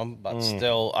sockets on them, but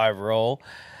still, overall,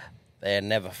 they're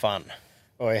never fun.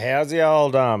 Oh, how's the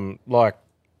old, like,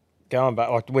 going back,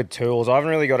 like, with tools, I haven't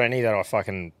really got any that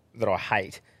I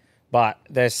hate, but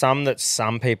there's some that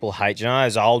some people hate. You know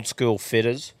those old school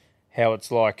fitters, how it's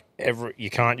like you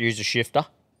can't use a shifter,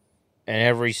 and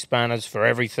every spanner's for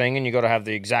everything, and you got to have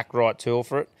the exact right tool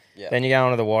for it. Yeah. Then you go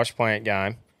into the wash plant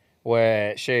game,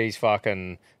 where she's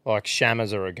fucking, like,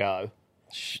 shammers her a go.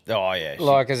 Oh, yeah.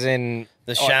 Like, as in...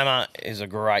 The shammer is a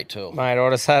great tool. Mate, I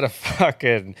just had a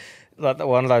fucking... Like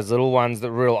one of those little ones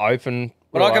that real open...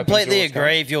 But I completely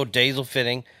agree if you're diesel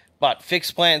fitting, but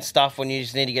fixed plant stuff when you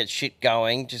just need to get shit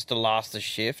going just to last the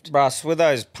shift. Russ, with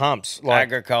those pumps... like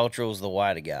agricultural's the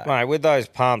way to go. Mate, with those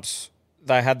pumps,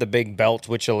 they had the big belt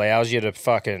which allows you to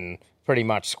fucking pretty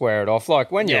much square it off.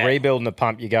 Like, when you're rebuilding the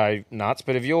pump, you go nuts,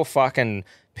 but if you're fucking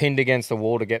pinned against the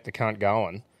wall to get the cunt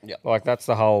going... Yep. Like, that's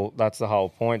the whole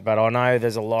point. But I know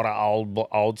there's a lot of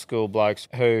old school blokes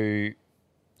who,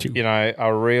 you know,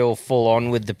 are real full on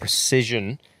with the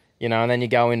precision, you know, and then you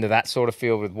go into that sort of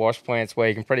field with wash plants where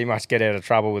you can pretty much get out of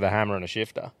trouble with a hammer and a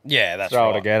shifter. Yeah, that's Throw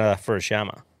right. it together for a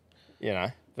shammer, you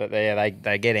know. But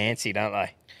they get antsy, don't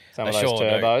they? Some of They those sure do.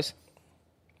 turbos.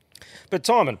 But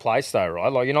time and place, though,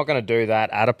 right? Like, you're not going to do that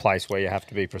at a place where you have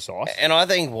to be precise. And I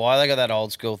think why they got that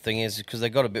old school thing is because they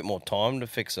got a bit more time to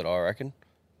fix it, I reckon.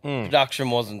 production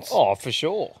wasn't. Oh, for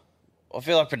sure. I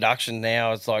feel like production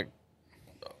now, it's like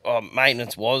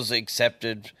maintenance was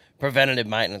accepted, preventative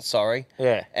maintenance, sorry.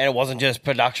 Yeah. And it wasn't just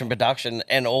production,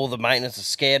 and all the maintenance are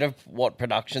scared of what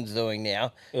production's doing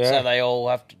now. Yeah. So they all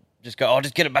have to just go,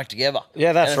 just get it back together.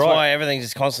 Yeah, that's and right. why everything's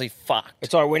just constantly fucked.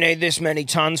 It's like, we need this many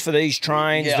tons for these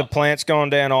trains. Yeah. The plant's gone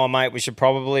down. Oh, mate, we should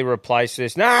probably replace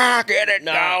this. Nah, get it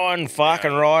going.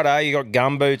 Fucking right, eh? You got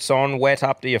gumboots on, wet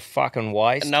up to your fucking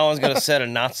waist. And no one's got a set of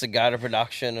nuts to go to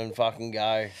production and fucking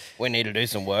go, we need to do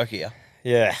some work here.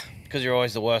 Yeah. Because you're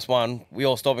always the worst one. We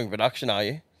all stopping production, are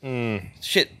you?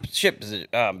 Shit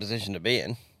position to be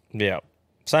in. Yeah.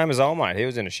 Same as old mate. He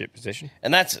was in a shit position.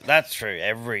 And that's true.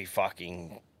 Every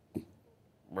fucking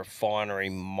refinery,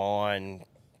 mine,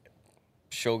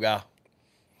 sugar,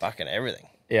 fucking everything.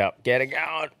 Yeah. Get it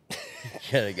going.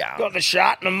 Get it going. Got the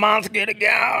shot in a month. Get it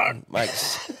going.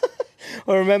 Makes.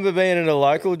 I remember being at a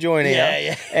local joint here.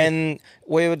 Yeah. And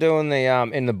we were doing the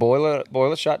in the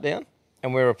boiler shutdown,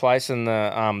 and we were replacing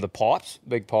the pipes,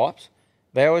 big pipes.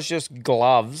 There was just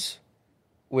gloves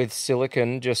with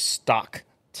silicone just stuck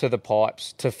to the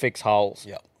pipes to fix holes.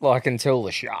 Yep. Like until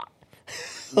the shot.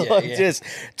 Yeah, Just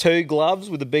 2 gloves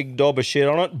with a big daub of shit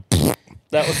on it.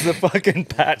 That was the fucking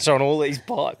patch on all these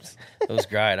pipes. It was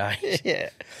great, eh? Yeah.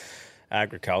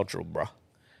 Agricultural, bro.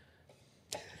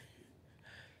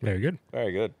 Very good.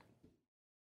 Very good.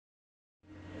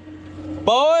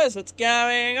 Boys, what's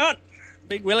going on?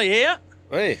 Big Willie here.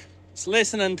 Hey. Just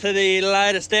listening to the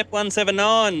latest Step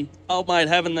 179. Old mate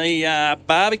having the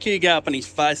barbecue go up in his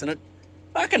face, and it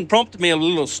fucking prompted me a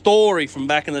little story from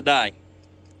back in the day.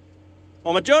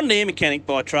 I'm a John Deere mechanic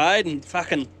by trade, and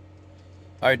fucking...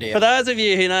 Oh, dear. For those of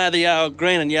you who know the old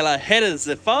green and yellow headers,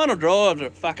 the final drives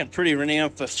are fucking pretty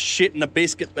renowned for shit and a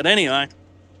biscuit. But anyway,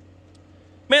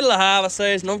 middle of harvest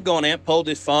season, I've gone out, pulled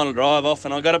this final drive off,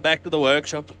 and I got it back to the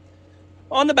workshop.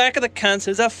 On the back of the cunts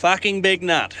is a fucking big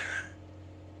nut.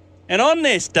 And on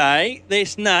this day,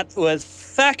 this nut was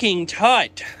fucking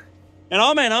tight. And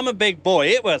I mean, I'm a big boy.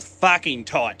 It was fucking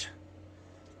tight.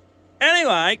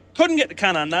 Anyway, couldn't get the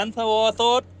cunt undone, so I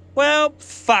thought, well,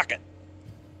 fuck it.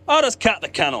 I'll just cut the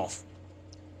cunt off.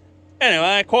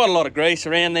 Anyway, quite a lot of grease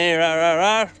around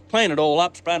there, clean it all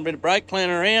up, sprayed a bit of brake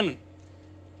cleaner around.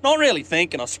 Not really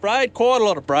thinking, I sprayed quite a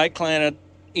lot of brake cleaner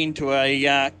into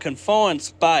a confined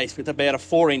space with about a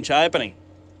 4-inch opening.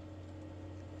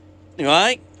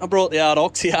 Anyway, I brought the old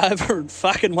oxy over and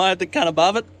fucking waved the cunt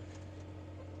above it.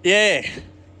 Yeah,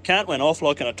 cunt went off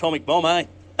like an atomic bomb, eh?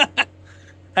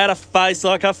 Had a face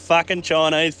like a fucking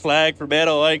Chinese flag for about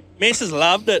a week. Missus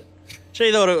loved it.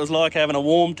 She thought it was like having a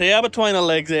warm towel between her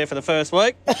legs there for the first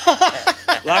week.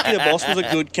 Lucky the boss was a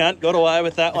good cunt. Got away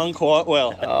with that one quite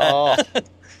well. Oh.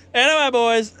 Anyway,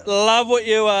 boys, love what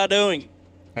you are doing.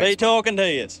 Be talking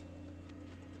to yous.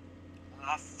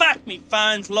 Oh, fuck, me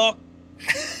phone's locked.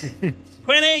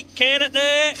 Quinny, can it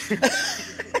there?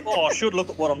 Oh, I should look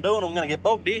at what I'm doing. I'm going to get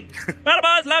bogged here. Right,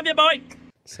 boys, love you, boy.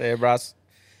 See you, Russ.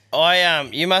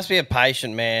 You must be a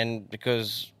patient man,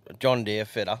 because John Deere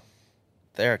fitter,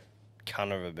 they're a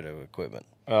cunt of a bit of equipment.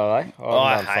 Are they?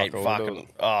 I hate fucking.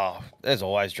 Oh, there's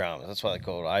always dramas. That's why they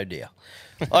call it. Oh dear.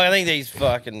 I think these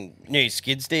fucking new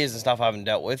skid steers and stuff I haven't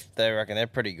dealt with. They reckon they're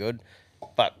pretty good,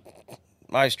 but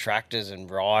most tractors and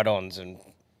ride-ons and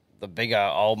the bigger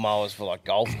old mowers for like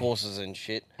golf courses and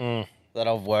shit that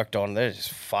I've worked on, they're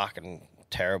just fucking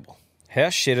terrible. How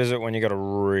shit is it when you got a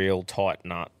real tight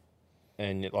nut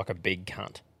and like a big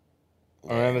cunt?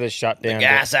 I remember the shutdown. The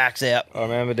gas axe out. I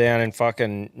remember down in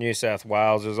fucking New South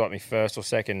Wales, it was like my first or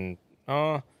second,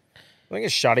 I think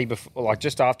it's shutty before, like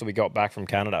just after we got back from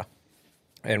Canada,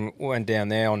 and went down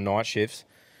there on night shifts.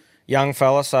 Young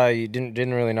fella, so you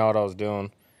didn't really know what I was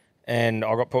doing, and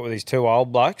I got put with these 2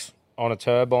 old blokes on a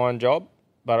turbine job,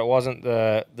 but it wasn't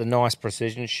the nice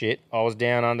precision shit. I was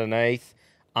down underneath,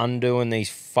 undoing these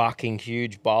fucking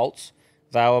huge bolts.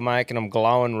 They were making them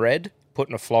glowing red,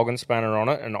 putting a flogging spanner on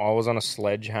it, and I was on a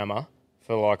sledgehammer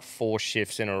for like 4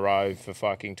 shifts in a row for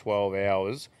fucking 12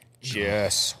 hours,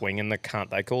 just swinging the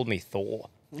cunt. They called me Thor.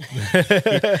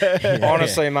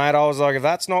 Honestly, mate, I was like, if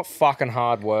that's not fucking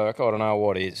hard work, I don't know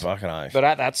what is. Fucking oath. But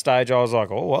at that stage, I was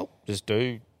like, oh, well, just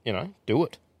do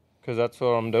it, because that's what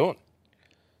I'm doing.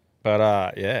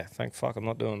 But, yeah, thank fuck I'm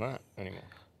not doing that anymore.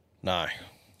 No.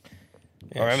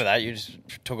 Yes. I remember that. You just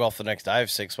took off the next day for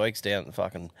 6 weeks down at the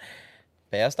fucking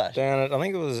power station. Down at, I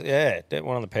think it was,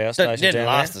 one of the power stations. Didn't down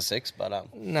last there. the 6,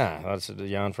 but... No, that's a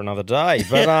yarn for another day.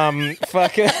 But,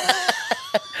 fucking...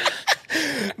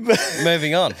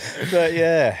 Moving on. But,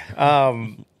 yeah.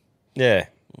 Yeah,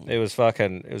 it was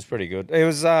pretty good. It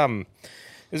was a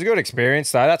good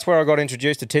experience, though. That's where I got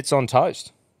introduced to tits on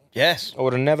toast. Yes. I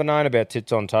would have never known about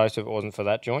Tits on Toast if it wasn't for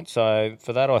that joint. So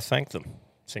for that, I thank them,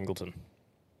 Singleton.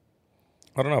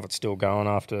 I don't know if it's still going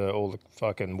after all the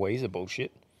fucking Weezer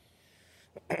bullshit.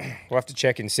 We'll have to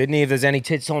check in Sydney if there's any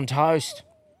Tits on Toast.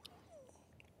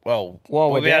 Well,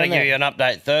 While we'll we're be able down to give there. you an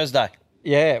update Thursday.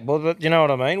 Yeah, well, you know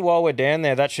what I mean? While we're down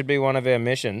there, that should be one of our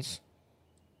missions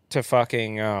to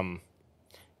fucking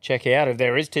check out if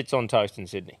there is Tits on Toast in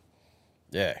Sydney.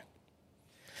 Yeah.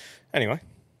 Anyway.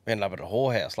 We ended up at a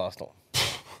whorehouse last night.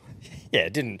 Yeah,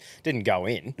 it didn't go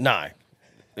in. No.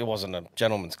 It wasn't a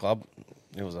gentleman's club.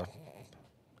 It was a...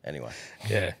 Anyway.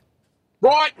 Yeah.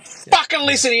 Right, fucking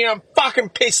listen here. I'm fucking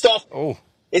pissed off. Oh.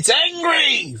 It's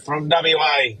Angry from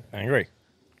WA. Angry.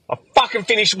 I fucking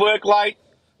finished work late.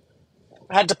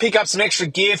 Had to pick up some extra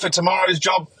gear for tomorrow's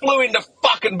job. Flew into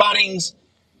fucking Bunnings.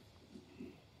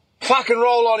 Fucking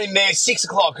roll on in there, 6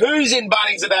 o'clock. Who's in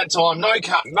Bunnings at that time? No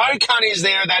cunt. No cunt is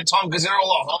there at that time because they're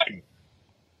all at home.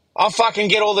 I fucking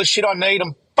get all the shit I need.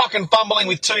 I'm fucking fumbling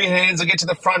with two hands. I get to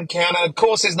the front counter. Of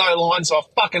course, there's no line, so I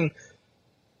fucking...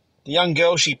 The young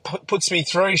girl, she puts me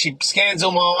through. She scans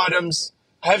all my items.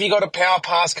 Have you got a Power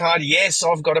Pass card? Yes,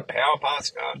 I've got a Power Pass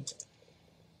card.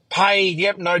 Paid.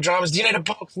 Yep, no dramas. Do you need a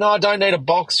box? No, I don't need a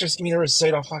box. Just give me the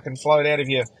receipt. I'll fucking float out of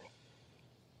you.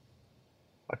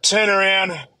 I turn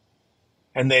around,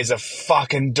 and there's a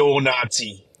fucking door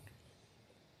Nazi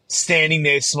standing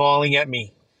there smiling at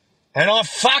me. And I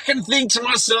fucking think to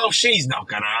myself, she's not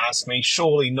going to ask me.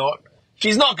 Surely not.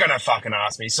 She's not going to fucking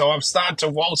ask me. So I'm starting to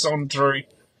waltz on through.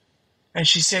 And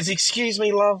she says, excuse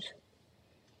me, love.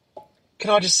 Can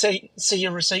I just see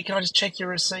your receipt? Can I just check your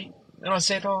receipt? And I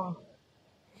said, oh,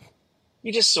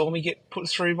 you just saw me get put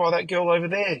through by that girl over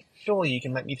there. Surely you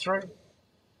can let me through.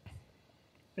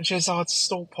 And she says, oh, it's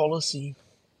store policy.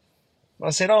 And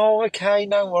I said, oh, okay,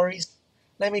 no worries.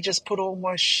 Let me just put all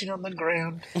my shit on the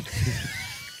ground.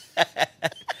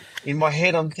 In my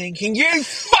head, I'm thinking, you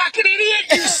fucking idiot,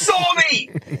 you saw me!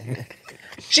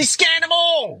 She scanned them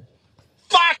all.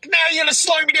 Fuck, now you're going to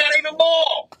slow me down even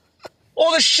more.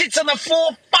 All the shit's on the floor.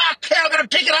 Fuck, how am I going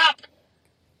to pick it up?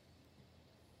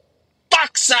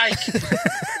 Fuck's sake.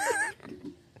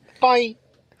 Bye.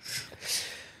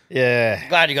 Yeah.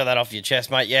 Glad you got that off your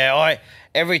chest, mate. Yeah,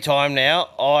 every time now,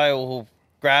 I will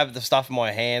grab the stuff in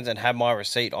my hands and have my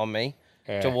receipt on me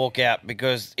to walk out,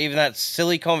 because even that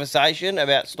silly conversation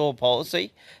about store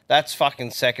policy, that's fucking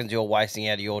seconds you're wasting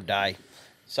out of your day.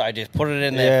 So just put it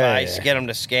in their face, get them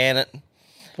to scan it.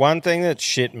 One thing that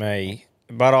shit me,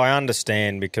 but I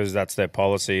understand because that's their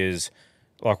policy, is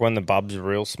like when the bubs are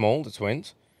real small, the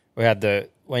twins, we had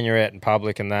when you're out in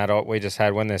public and that, we just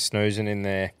had, when they're snoozing in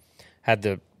there, had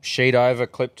the sheet over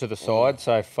clipped to the side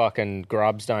so fucking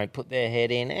grubs don't put their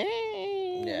head in,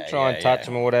 try and touch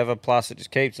them or whatever, plus it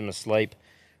just keeps them asleep.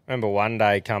 Remember one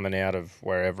day coming out of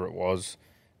wherever it was,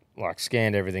 like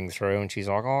scanned everything through, and she's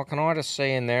like, oh, can I just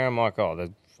see in there? I'm like, oh,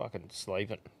 they're fucking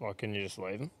sleeping. Like, can you just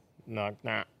leave them? No,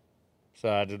 nah. So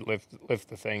I did lift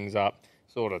the things up,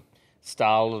 sort of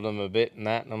startled them a bit and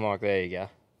that, and I'm like, there you go.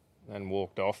 And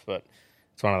walked off, but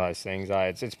it's one of those things,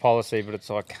 It's policy, but it's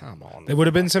like, come on. There would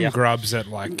have been some grubs that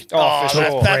like...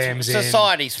 that's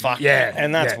society's fucked. Yeah.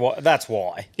 And that's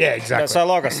why. Yeah, exactly. So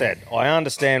like I said, I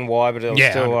understand why, but it was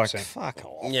still 100%. like, fuck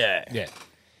off. Yeah.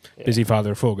 Busy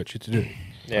father of four, got shit to do.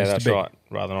 Yeah, Place to that's be. right.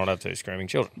 Rather not have two screaming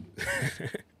children.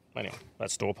 Anyway,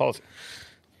 that's store policy.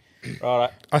 Right.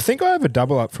 I think I have a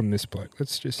double up from this bloke.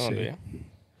 Let's just see. Dear.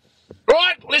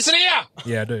 Right, listen here.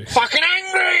 Yeah, I do. Fucking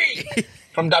Angry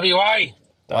from WA.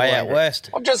 Way out west.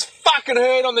 I've just fucking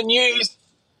heard on the news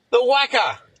the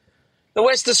WACA, the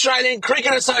West Australian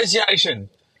Cricket Association,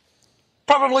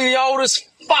 probably the oldest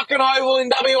fucking oval in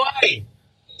WA,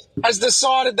 has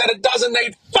decided that it doesn't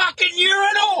need fucking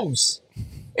urinals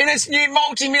in its new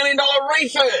multi-million-dollar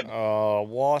refurb. Oh,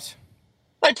 what?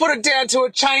 They put it down to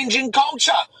a change in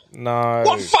culture. No.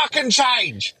 What fucking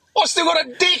change? I still got a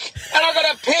dick and I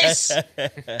got a piss.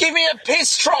 Give me a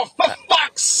piss trough, for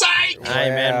fuck's sake.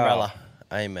 Amen, brother.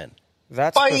 Amen.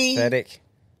 That's pathetic.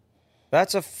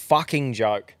 That's a fucking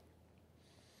joke.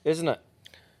 Isn't it?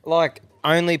 Like,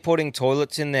 only putting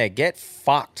toilets in there. Get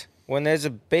fucked. When there's a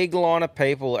big line of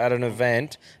people at an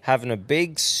event having a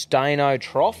big Stano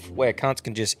trough where cunts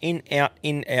can just in,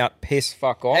 out, piss,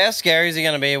 fuck off. How scary is it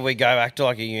going to be if we go back to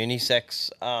like a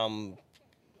unisex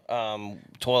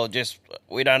toilet? Just,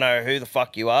 we don't know who the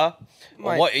fuck you are,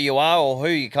 or what you are, or who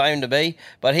you claim to be,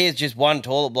 but here's just one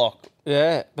toilet block.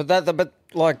 Yeah, but that's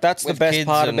the best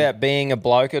part about being a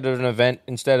bloke at an event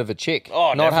instead of a chick.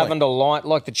 Oh, not definitely. having to line,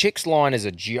 like the chicks line is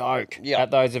a joke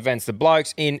at those events. The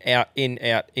blokes in, out.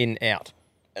 And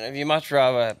if you much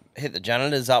rather hit the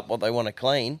janitors up what they want to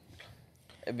clean.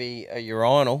 It'd be a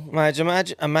urinal. Mate,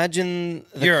 imagine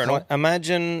Urinal.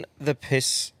 Imagine the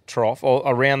piss trough or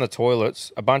around the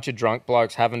toilets. A bunch of drunk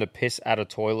blokes having to piss at a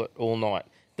toilet all night.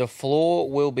 The floor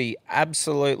will be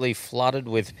absolutely flooded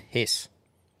with piss.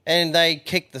 And they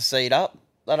kick the seat up.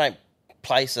 They don't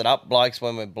place it up, blokes,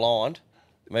 when we're blind.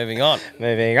 Moving on.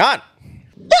 Moving on.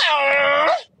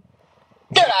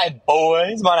 G'day,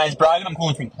 boys. My name's Brogan. I'm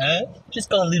calling from Perth. Just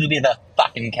got a little bit of a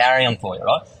fucking carry-on for you,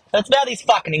 right? So it's about these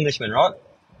fucking Englishmen, right?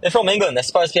 They're from England. They're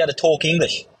supposed to be able to talk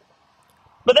English.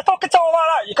 But they fucking talk like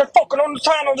that. You can fucking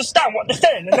understand what they're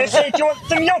saying. And they say, do you want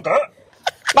some yogurt?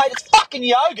 Mate, it's fucking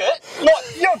yogurt,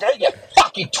 not yogurt, you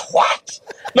fucking twat.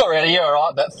 Not really, you're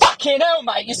alright, but fucking hell,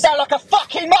 mate, you sound like a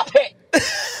fucking muppet.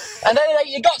 And then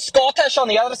you got Scottish on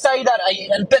the other side,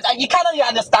 but you can't really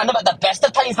understand them at the best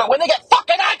of times, but when they get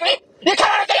fucking angry, you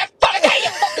can't understand fucking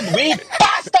you fucking wee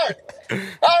bastard.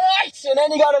 Alright, and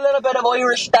then you got a little bit of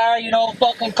Irish there, you know,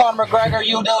 fucking Conor McGregor,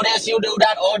 you do this, you do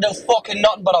that, or do fucking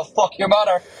nothing but I'll fuck your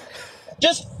mother.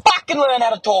 Just fucking learn how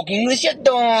to talk English, you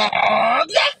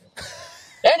dogs.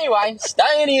 Anyway,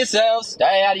 stay in yourselves,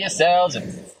 stay out of yourselves,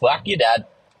 and fuck your dad.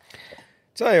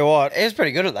 Tell you what, he was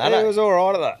pretty good at that. He was all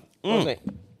right at that, wasn't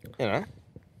he? You know,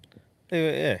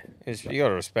 yeah. You got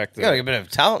to respect it. You got a bit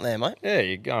of talent there, mate. Yeah,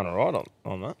 you're going all right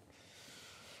on that.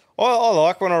 I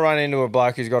like when I run into a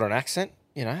bloke who's got an accent.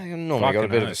 You know, you normally got a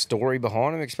bit of a story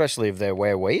behind him, especially if they're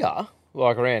where we are,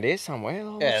 like around here somewhere.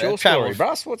 Oh, what's your story,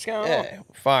 Bruss? What's going on?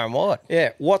 Far and wide.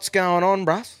 Yeah, what's going on,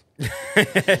 Bruss?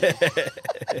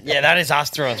 Yeah, that is us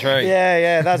through and through.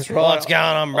 Yeah, that's right. What's going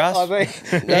on, Bruss? I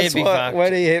think that's what,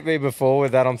 when he hit me before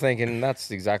with that, I'm thinking that's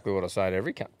exactly what I say to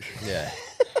every cunt. Yeah.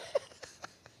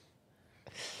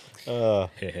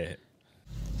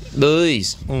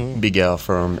 Boys, Big Al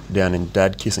from down in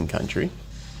Dad Kissing Country.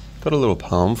 Got a little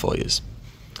poem for yous.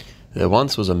 There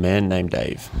once was a man named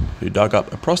Dave who dug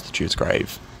up a prostitute's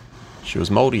grave. She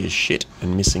was mouldy as shit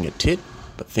and missing a tit,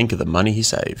 but think of the money he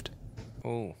saved.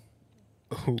 Ooh.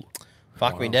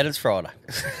 Fuck me dead, it's Friday.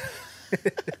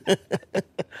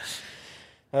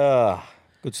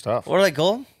 Good stuff. What do they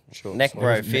call them? Sure.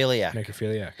 Necrophiliac.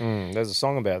 Necrophiliac. There's a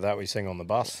song about that we sing on the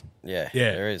bus. Yeah,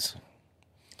 there is.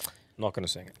 Not going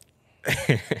to sing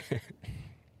it.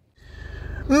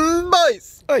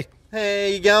 Boys! Hey.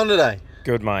 How you going today?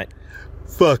 Good, mate.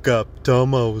 Fuck up,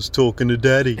 Tom. I was talking to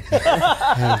Daddy.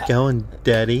 How you going,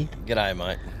 Daddy? G'day,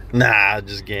 mate. Nah,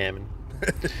 just gammon.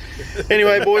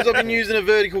 Anyway, boys, I've been using a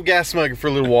vertical gas smoker for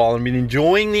a little while and been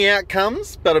enjoying the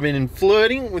outcomes, but I've been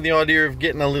flirting with the idea of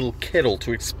getting a little kettle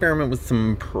to experiment with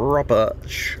some proper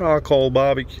charcoal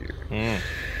barbecue. Now,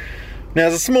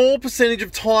 there's a small percentage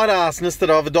of tight assness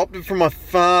that I've adopted from my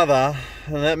father,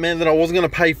 and that meant that I wasn't going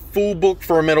to pay full book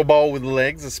for a metal bowl with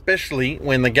legs, especially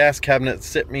when the gas cabinet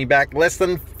set me back less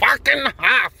than fucking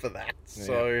half for that.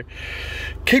 So,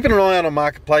 keeping an eye out on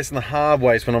Marketplace and the hard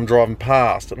waste when I'm driving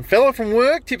past. And a fella from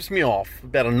work tips me off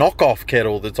about a knockoff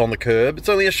kettle that's on the curb. It's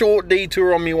only a short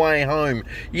detour on my way home.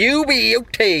 You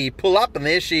beauty! Pull up and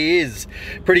there she is.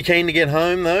 Pretty keen to get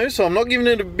home though, so I'm not giving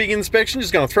it a big inspection,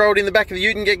 just going to throw it in the back of the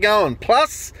ute and get going.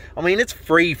 Plus, I mean, it's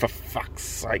free for fuck's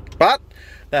sake. But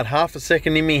that half a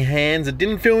second in me hands, it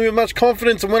didn't fill me with much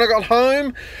confidence, and when I got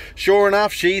home, sure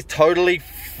enough, she's totally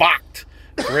fucked.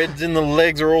 Threads in the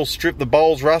legs are all stripped, the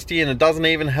bowl's rusty, and it doesn't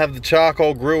even have the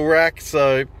charcoal grill rack,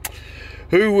 so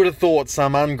who would have thought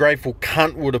some ungrateful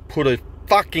cunt would have put a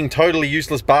fucking totally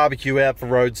useless barbecue out for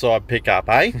roadside pickup,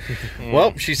 eh?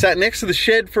 Well, she sat next to the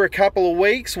shed for a couple of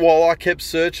weeks while I kept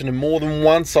searching, and more than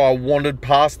once I wandered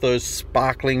past those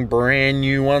sparkling brand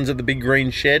new ones at the big green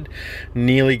shed,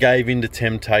 nearly gave in to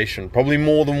temptation. Probably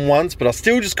more than once, but I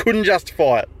still just couldn't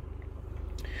justify it.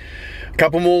 A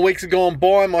couple more weeks have gone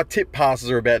by, my tip passes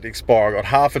are about to expire. I got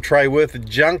half a tray worth of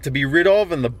junk to be rid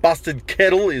of, and the busted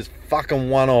kettle is fucking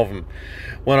one of them.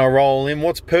 When I roll in,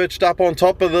 what's perched up on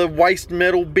top of the waste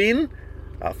metal bin?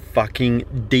 A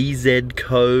fucking DZ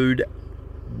code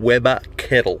Weber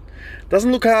kettle.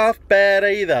 Doesn't look half bad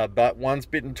either, but once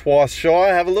bitten, twice shy.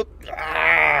 Have a look.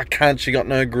 Cunt, she got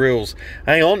no grills.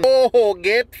 Hang on. Oh,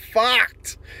 get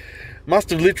fucked.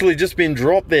 Must have literally just been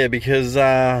dropped there, because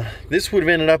this would have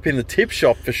ended up in the tip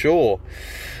shop for sure.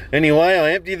 Anyway,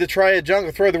 I empty the tray of junk,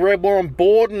 I throw the Rebel on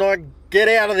board, and I get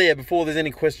out of there before there's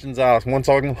any questions asked. Once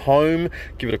I'm home,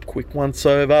 give it a quick once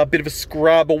over, a bit of a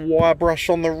scrub, a wire brush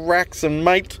on the racks, and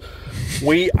mate,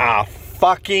 we are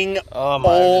fucking on.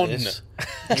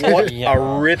 What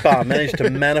a ripper. Managed to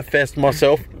manifest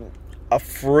myself a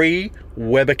free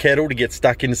Weber kettle to get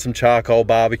stuck into some charcoal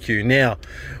barbecue. Now,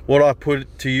 what I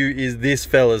put to you is this,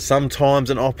 fellas. Sometimes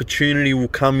an opportunity will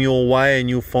come your way and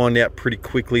you'll find out pretty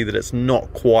quickly that it's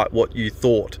not quite what you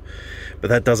thought. But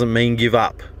that doesn't mean give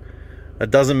up. It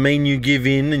doesn't mean you give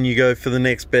in and you go for the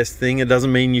next best thing. It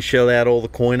doesn't mean you shell out all the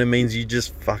coin. It means you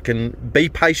just fucking be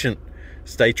patient.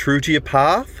 Stay true to your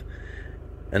path.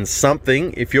 And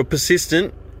something, if you're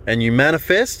persistent and you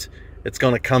manifest, it's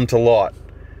going to come to light.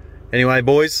 Anyway,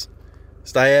 boys,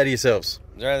 stay out of yourselves.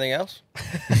 Is there anything else?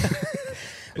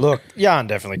 Look, yarn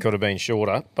definitely could have been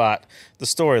shorter, but the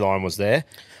storyline was there.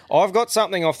 I've got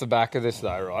something off the back of this,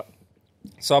 though, right?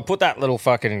 So I put that little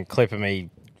fucking clip of me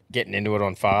getting into it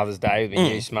on Father's Day with my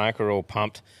new smoker all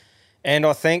pumped. And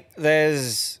I think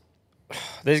there's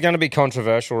going to be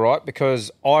controversial, right?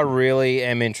 Because I really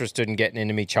am interested in getting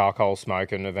into me charcoal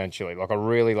smoking eventually. Like, I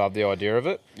really love the idea of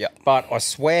it. Yeah. But I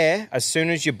swear, as soon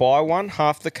as you buy one,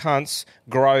 half the cunts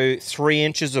grow 3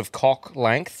 inches of cock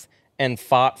length and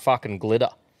fart fucking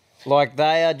glitter. Like,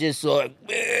 they are just like,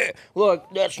 look,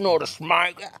 that's not a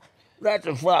smoker. That's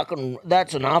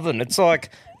an oven. It's like,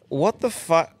 what the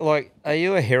fuck? Like, are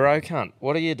you a hero cunt?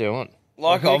 What are you doing?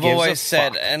 Like Who I've gives a always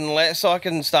said, fuck? unless I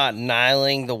can start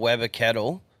nailing the Weber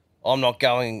kettle, I'm not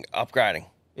going upgrading.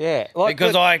 Yeah.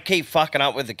 Because I keep fucking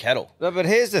up with the kettle. No, but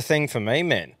here's the thing for me,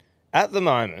 man. At the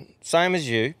moment, same as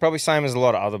you, probably same as a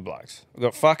lot of other blokes. We've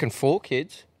got fucking 4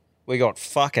 kids. We got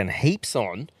fucking heaps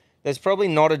on. There's probably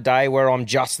not a day where I'm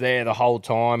just there the whole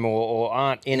time or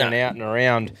aren't in and out and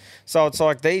around. So it's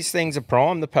like these things are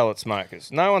prime, the pellet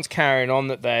smokers. No one's carrying on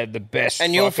that they're the best.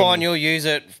 And you'll find you'll use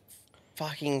it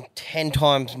fucking 10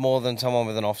 times more than someone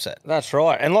with an offset. That's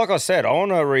right. And like I said, I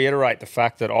want to reiterate the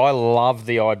fact that I love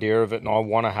the idea of it and I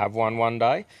want to have one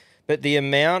day. But the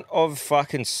amount of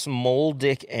fucking small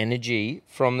dick energy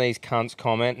from these cunts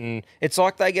commenting, it's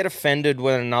like they get offended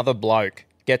when another bloke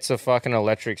gets a fucking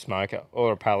electric smoker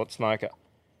or a pellet smoker.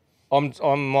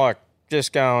 I'm like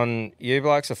just going, you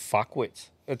blokes are fuckwits.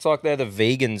 It's like they're the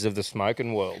vegans of the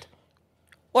smoking world.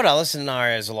 What other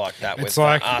scenarios are like that with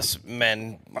like- us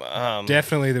men?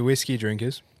 Definitely the whiskey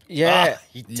drinkers. Yeah.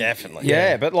 Definitely.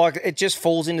 Yeah, but like it just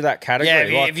falls into that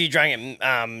category. Yeah, like, if you drank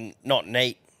it not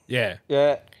neat. Yeah.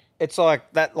 Yeah. It's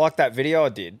like that video I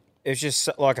did. It was just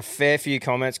like a fair few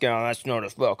comments going, that's not a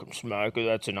fucking smoker,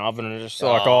 that's an oven. And it's just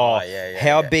like,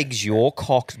 how big's your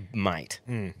cock, mate?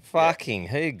 Fucking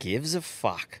who gives a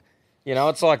fuck? You know,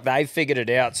 it's like they figured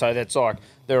it out. So that's like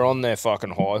they're on their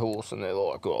fucking high horse and they're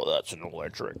like, oh, that's an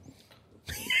electric.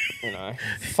 You know,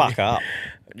 fuck up.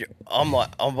 I'm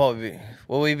probably,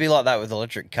 will we be like that with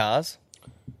electric cars?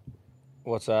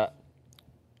 What's that?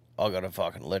 I got a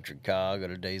fucking electric car. I got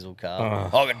a diesel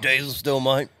car. I got diesel still,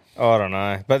 mate. I don't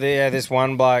know. But yeah, this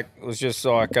one bloke was just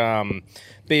like,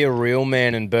 be a real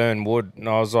man and burn wood. And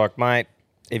I was like, mate,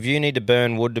 if you need to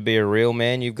burn wood to be a real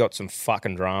man, you've got some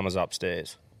fucking dramas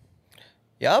upstairs.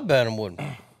 Yeah, I'm burning wood.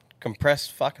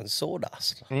 Compressed fucking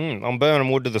sawdust. I'm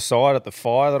burning wood to the side at the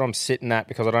fire that I'm sitting at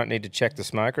because I don't need to check the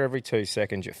smoker every 2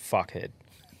 seconds, you fuckhead.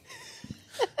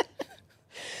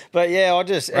 But yeah,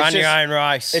 Run your own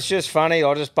race. It's just funny.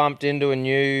 I just bumped into a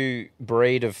new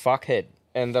breed of fuckhead.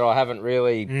 And that I haven't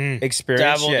really experienced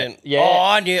Dabbled yet. in. Yeah. Oh,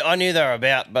 I knew they were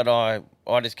about, but I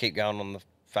just keep going on the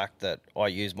fact that I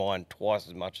use mine twice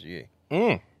as much as you.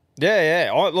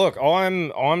 Yeah.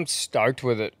 I'm stoked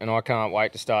with it, and I can't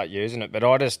wait to start using it. But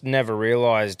I just never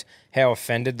realised how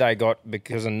offended they got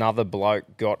because another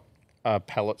bloke got a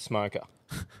pellet smoker.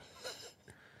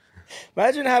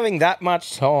 Imagine having that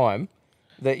much time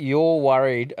that you're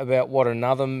worried about what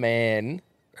another man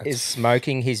is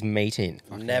smoking his meat in.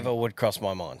 Never would cross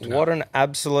my mind. What an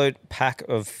absolute pack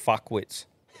of fuckwits.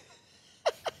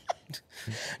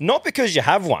 Not because you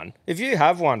have one. If you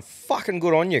have one, fucking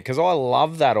good on you, because I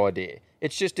love that idea.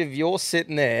 It's just if you're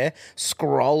sitting there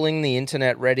scrolling the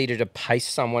internet ready to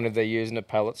paste someone if they're using a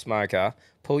pellet smoker,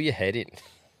 pull your head in.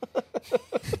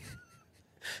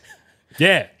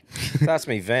 Yeah. That's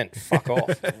me vent. Fuck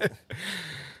off.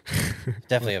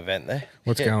 Definitely a vent there.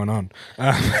 What's going on?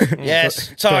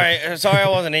 Yes. Sorry I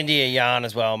wasn't into your yarn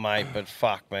as well, mate, but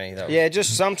fuck me. Yeah,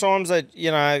 just sometimes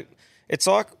it's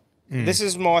like, this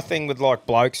is my thing with like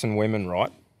blokes and women,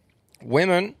 right?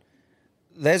 Women,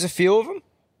 there's a few of them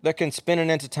that can spin an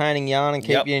entertaining yarn and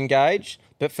keep you engaged,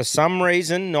 but for some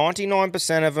reason,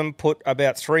 99% of them put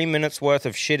about 3 minutes worth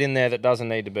of shit in there that doesn't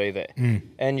need to be there.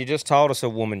 And you just told us a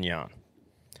woman yarn.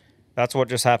 That's what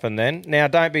just happened then. Now,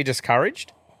 don't be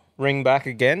discouraged. Ring back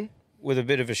again with a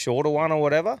bit of a shorter one or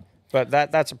whatever. But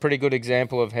that's a pretty good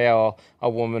example of how a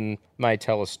woman may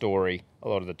tell a story a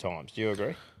lot of the times. Do you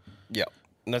agree? Yep.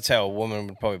 And that's how a woman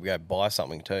would probably go buy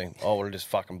something too. I would have just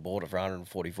fucking bought it for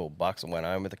 $144 and went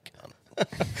home with a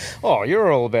cunt. Oh,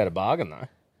 you're all about a bargain though.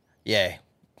 Yeah.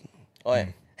 I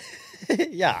am.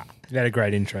 Yeah. You had a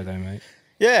great intro though, mate.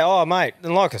 Yeah, oh mate,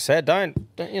 and like I said, don't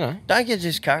get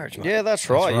discouraged, mate. Yeah, that's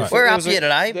right. We're up here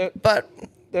today, but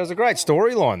there was a great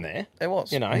storyline there. There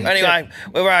was. You know. Anyway,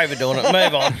 we were overdoing it.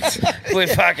 Move on.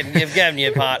 You've given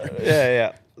your part.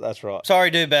 Yeah, that's right. Sorry,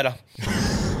 do better.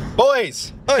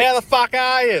 Boys, how the fuck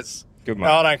are yous? Good, mate.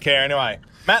 I don't care anyway.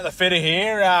 Matt the fitter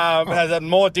here has had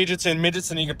more digits and midgets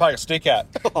than you can poke a stick at.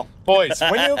 Boys,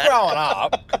 when you were growing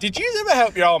up, did you ever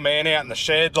help your old man out in the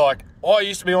shed? Like, I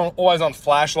used to be always on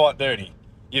flashlight duty.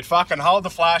 You'd fucking hold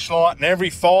the flashlight, and every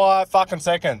 5 fucking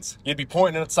seconds, you'd be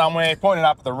pointing it somewhere, pointing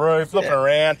up at the roof, looking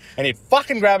around, and he'd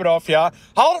fucking grab it off you.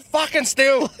 Hold it fucking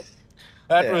still.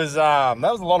 That was a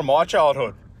lot of my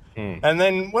childhood. And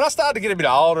then when I started to get a bit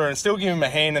older and still give him a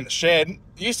hand in the shed,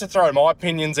 he used to throw my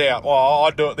opinions out. Well,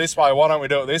 I'd do it this way. Why don't we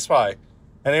do it this way?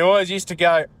 And he always used to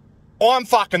go, I'm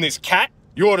fucking this cat.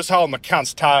 You're just holding the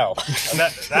cunt's tail. And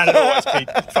that'd always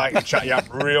fucking shut you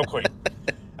up real quick.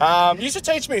 Used to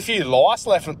teach me a few life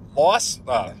lessons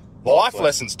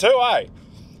too, eh?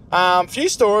 A few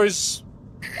stories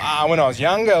when I was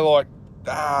younger, like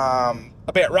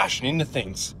about rushing into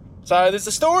things. So there's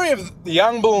the story of the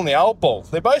young bull and the old bull.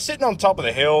 They're both sitting on top of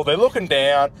the hill. They're looking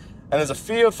down, and there's a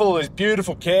field full of these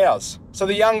beautiful cows. So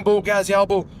the young bull goes, the old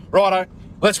bull, righto,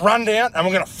 let's run down, and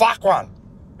we're going to fuck one.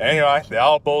 Anyway, the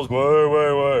old bull's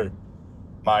woo.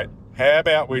 Mate, how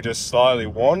about we just slowly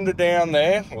wander down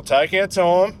there, we'll take our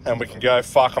time, and we can go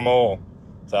fuck them all.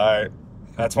 So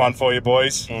that's one for you,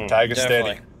 boys. Take it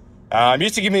steady.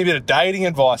 Used to give me a bit of dating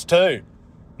advice too.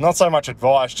 Not so much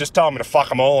advice, just told me to fuck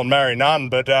them all and marry none,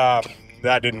 but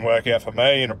that didn't work out for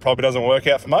me, and it probably doesn't work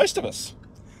out for most of us.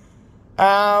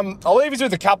 I'll leave you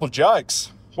with a couple of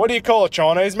jokes. What do you call a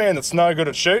Chinese man that's no good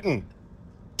at shooting?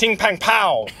 Ting pang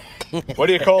pow. What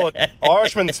do you call it?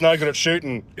 Irishman that's no good at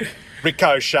shooting?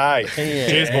 Ricochet. Yeah.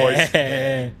 Cheers, boys.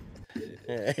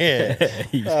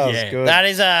 That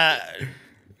is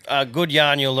a good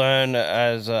yarn you'll learn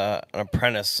as an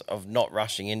apprentice of not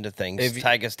rushing into things.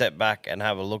 Take a step back and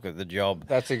have a look at the job.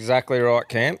 That's exactly right,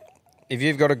 Camp. If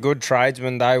you've got a good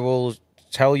tradesman, they will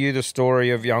tell you the story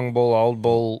of young bull, old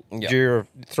bull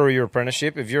through your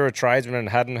apprenticeship. If you're a tradesman and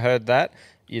hadn't heard that,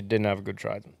 you didn't have a good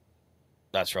tradesman.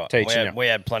 That's right. Teaching We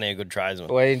had plenty of good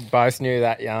tradesmen. We both knew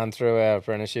that yarn through our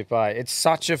apprenticeship, eh? It's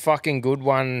such a fucking good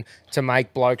one to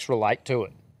make blokes relate to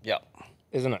it. Yep.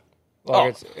 Isn't it?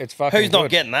 Like it's fucking who's not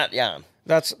good. getting that yarn?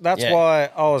 That's why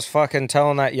I was fucking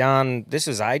telling that yarn, this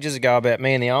is ages ago, about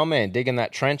me and the old man digging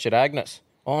that trench at Agnes.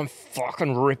 I'm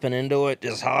fucking ripping into it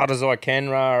as hard as I can,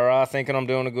 rah, thinking I'm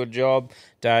doing a good job.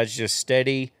 Dad's just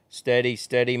steady.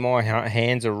 My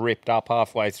hands are ripped up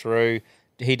halfway through.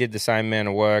 He did the same amount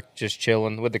of work, just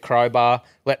chilling with the crowbar.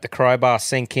 Let the crowbar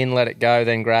sink in, let it go,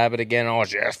 then grab it again. I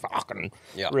was just fucking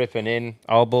ripping in.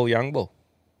 Old bull, young bull.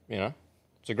 You know,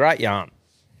 it's a great yarn.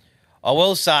 I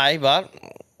will say, but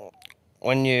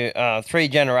when you 3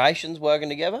 generations working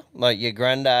together, like your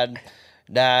granddad,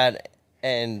 dad,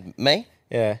 and me,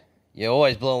 you're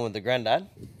always blowing with the granddad,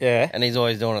 and he's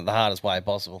always doing it the hardest way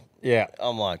possible. Yeah,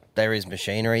 I'm like, there is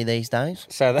machinery these days.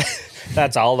 So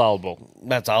that's old bull.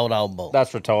 That's old bull.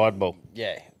 That's retired bull.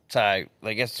 Yeah. So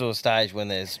it gets to a stage when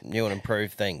there's new and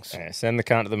improved things. Yeah, send the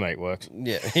cunt to the meatworks.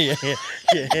 Yeah.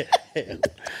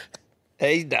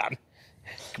 He's done.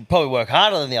 Could probably work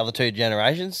harder than the other 2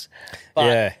 generations,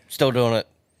 but still doing it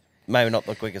maybe not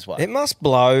the quickest way. It must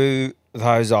blow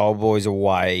those old boys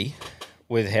away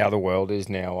with how the world is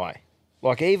now, eh?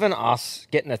 Like, even us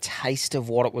getting a taste of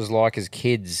what it was like as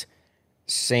kids,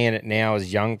 seeing it now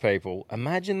as young people.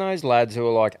 Imagine those lads who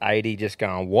are like 80 just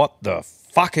going, what the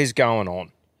fuck is going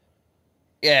on?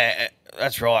 Yeah,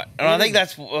 that's right. And I think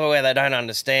that's where they don't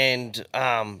understand.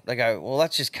 They go, well,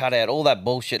 let's just cut out all that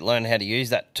bullshit, learn how to use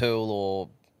that tool, or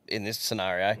in this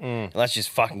scenario, and let's just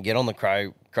fucking get on the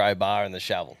crowbar and the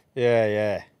shovel.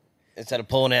 Yeah. Instead of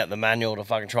pulling out the manual to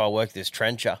fucking try and work this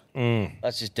trencher,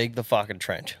 let's just dig the fucking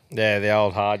trench. Yeah, the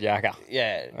old hard yakka.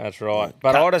 Yeah. That's right.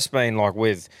 But I just mean, like,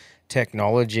 with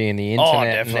technology and the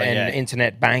internet and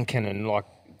internet banking and, like,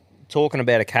 talking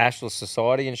about a cashless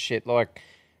society and shit, like,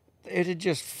 it'd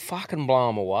just fucking blow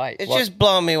them away. It's just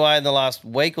blown me away in the last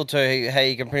week or two how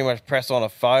you can pretty much press on a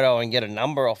photo and get a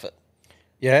number off it.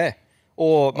 Yeah.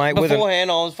 Or, mate,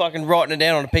 beforehand, I was fucking writing it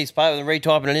down on a piece of paper and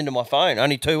retyping it into my phone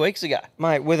only 2 weeks ago.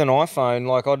 Mate, with an iPhone,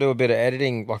 like, I do a bit of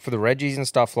editing, like, for the Reggies and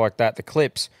stuff like that, the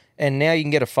clips, and now you can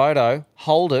get a photo,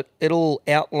 hold it, it'll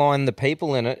outline the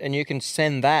people in it, and you can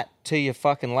send that to your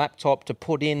fucking laptop to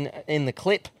put in the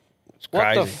clip. It's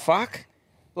crazy. What the fuck?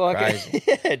 Like,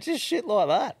 yeah, just shit like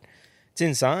that. It's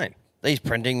insane. These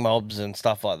printing mobs and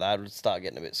stuff like that would start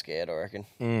getting a bit scared, I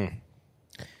reckon.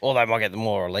 Or they might get the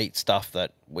more elite stuff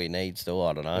that we need still.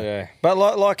 I don't know. Yeah, but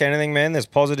like anything, man, there's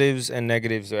positives and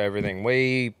negatives to everything.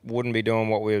 We wouldn't be doing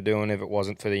what we were doing if it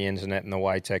wasn't for the internet and the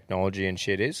way technology and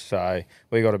shit is. So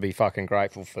we got to be fucking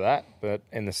grateful for that. But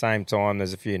in the same time,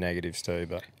 there's a few negatives too.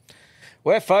 But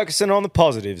we're focusing on the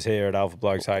positives here at Alpha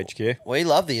Blokes HQ. We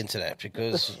love the internet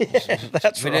because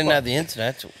that's we didn't have the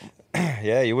internet.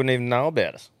 Yeah, you wouldn't even know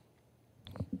about us.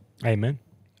 Amen.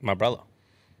 My brother.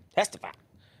 Testify.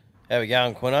 How we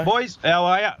going, Quino? Boys, how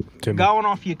are you? Going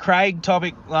off your Craig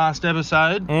topic last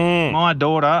episode, my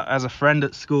daughter has a friend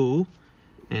at school,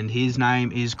 and his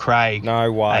name is Craig.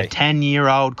 No way. A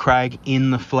 10-year-old Craig in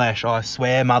the flesh, I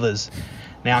swear, mothers.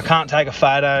 Now, I can't take a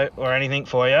photo or anything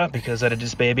for you because that'd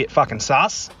just be a bit fucking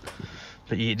sus,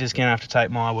 but you're just going to have to take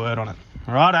my word on it.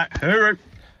 Righto, hooroo.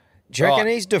 Do you reckon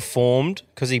he's deformed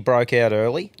because he broke out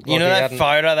early? You know that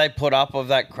photo they put up of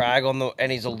that Craig and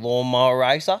he's a lawnmower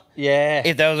racer? Yeah.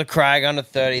 If there was a Craig under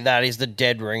 30, that is the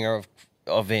dead ringer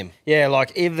of him. Yeah,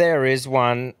 like if there is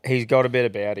one, he's got a bit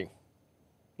about him.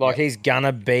 Like he's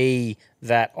gonna be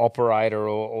that operator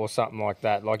or something like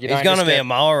that. Like He's gonna be a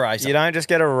mower racer. You don't just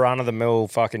get a run of the mill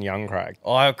fucking young Craig.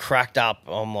 I cracked up.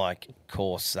 I'm like, of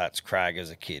course, that's Craig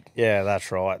as a kid. Yeah,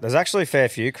 that's right. There's actually a fair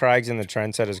few Craigs in the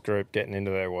Trendsetters group getting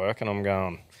into their work, and I'm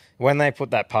going, when they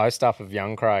put that post up of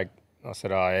young Craig, I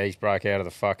said, oh, yeah, he's broke out of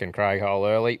the fucking Craig hole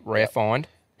early. Rare find.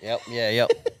 Yep.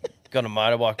 Got a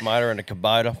motorbike motor and a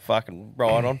Kubota fucking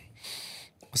ride on.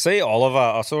 See, Oliver,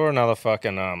 I saw another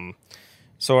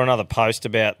post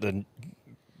about the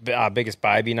biggest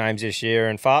baby names this year,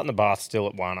 and Fart in the Bath's still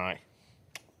at 1A.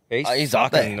 He's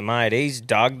up fucking there. mate. He's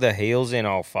dug the heels in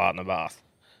old Fart in the Bath.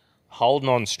 Holding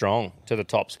on strong to the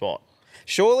top spot.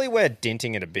 Surely we're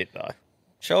denting it a bit, though.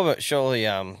 Surely,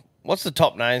 what's the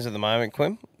top names at the moment,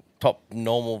 Quim? Top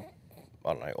normal,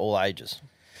 I don't know, all ages.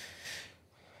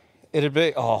 It'd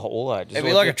be, all ages. It'd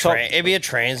be like it'd be a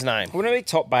trans name. Wouldn't it be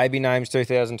top baby names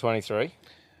 2023?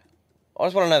 I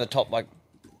just want to know the top, like,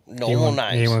 normal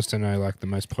names. He wants to know, like, the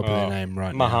most popular name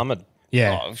right now. Muhammad.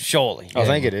 Yeah. Oh, surely. I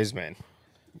think it is, man.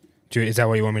 Is that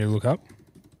what you want me to look up?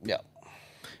 Yeah.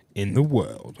 In the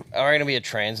world. I reckon it'll be a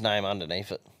trans name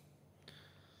underneath it.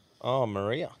 Oh,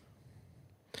 Maria.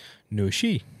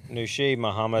 Nushi.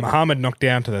 Muhammad. Muhammad knocked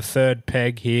down to the third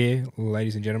peg here,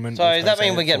 ladies and gentlemen. So does that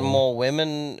mean we're getting more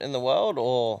women in the world,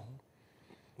 or?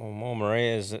 Well, more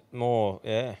Marias, more,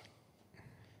 yeah.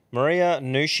 Maria,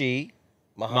 Nushi,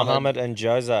 Muhammad and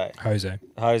Jose.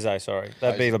 Jose, sorry.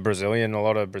 That'd be the Brazilian, a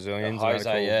lot of Brazilians.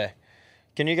 Jose, yeah.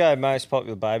 Can you go most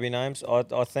popular baby names?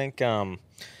 I think, I'm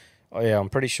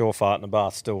pretty sure Fart in the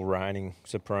Bath's still reigning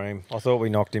supreme. I thought we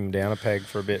knocked him down a peg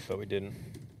for a bit, but we didn't.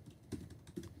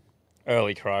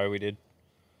 Early Crow, we did.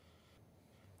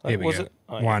 Here we go.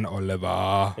 One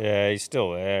Oliver. Yeah, he's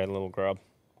still there, little grub.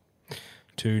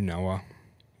 Two Noah.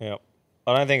 Yep.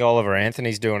 I don't think Oliver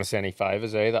Anthony's doing us any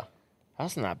favours either.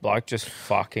 Hasn't that bloke just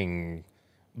fucking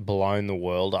blown the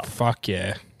world up? Fuck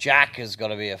yeah. Jack has got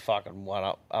to be a fucking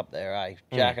one up there, eh?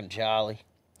 Jack and Charlie.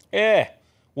 Yeah.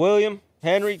 William,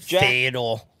 Henry, Jack.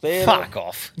 Theodore. Fuck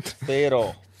off.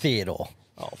 Theodore.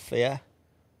 Oh, Theo.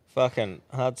 Fucking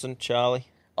Hudson, Charlie.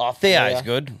 Oh, Theo's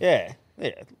good. Yeah,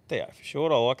 Theo for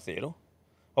sure. I like Theodore.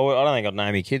 I don't think I'd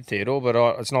name my kid Theodore, but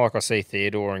it's not like I see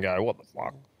Theodore and go, what the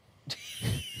fuck?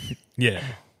 Yeah.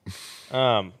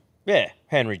 Yeah,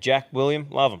 Henry, Jack, William,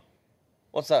 love them.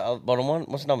 What's that bottom one?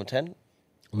 What's number 10?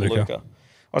 Luca.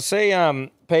 I see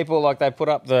people, like, they put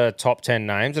up the top 10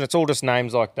 names, and it's all just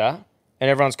names like that. And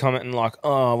everyone's commenting like,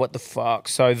 oh, what the fuck,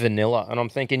 so vanilla. And I'm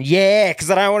thinking, yeah, because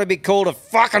I don't want to be called a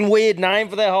fucking weird name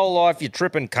for their whole life, you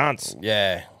tripping cunts.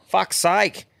 Yeah. Fuck's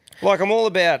sake. Like, I'm all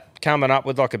about coming up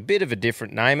with, like, a bit of a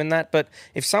different name in that, but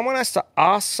if someone has to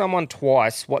ask someone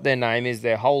twice what their name is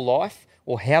their whole life,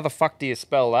 or how the fuck do you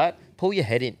spell that, pull your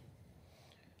head in.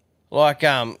 Like,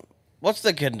 what's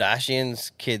the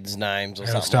Kardashians' kids' names or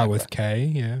something? It'll start with K,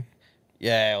 yeah.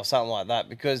 Yeah, or something like that,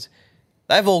 because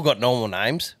they've all got normal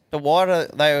names, but why do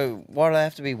they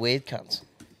have to be weird cunts?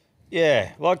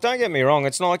 Yeah, like, don't get me wrong,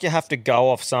 it's not like you have to go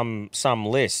off some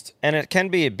list, and it can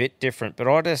be a bit different, but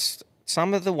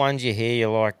some of the ones you hear,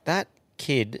 you're like, that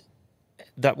kid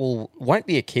that won't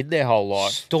be a kid their whole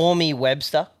life. Stormy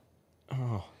Webster.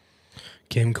 Oh.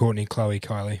 Kim, Courtney, Chloe,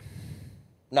 Kylie.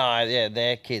 No, yeah,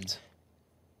 they're kids.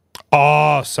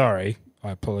 Oh, sorry.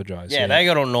 I apologise. Yeah, they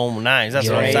got all normal names. That's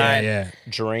what I'm saying. Yeah.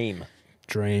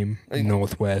 Dream,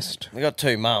 Northwest. We got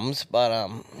two mums, but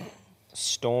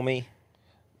Stormy,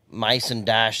 Mason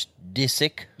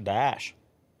Disick.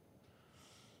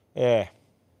 Yeah.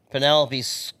 Penelope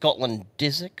Scotland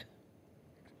Disick.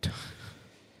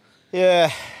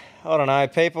 Yeah, I don't know.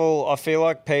 People, I feel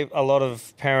like a lot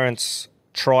of parents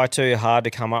try too hard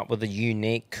to come up with a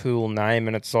unique, cool name,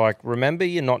 and it's like, remember,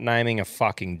 you're not naming a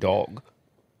fucking dog.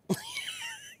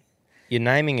 You're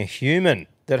naming a human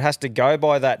that has to go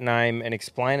by that name and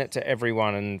explain it to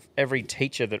everyone and every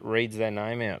teacher that reads their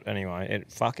name out. Anyway,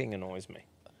 it fucking annoys me.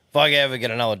 If I ever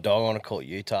get another dog, I want to call it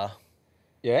Utah.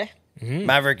 Yeah?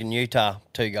 Maverick and Utah,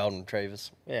 2 golden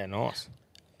retrievers. Yeah, nice.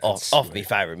 Off my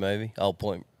favourite movie, old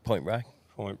Point Break.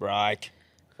 Point Break.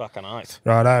 Fucking oath.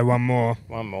 Righto, one more.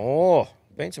 One more.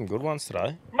 Been some good ones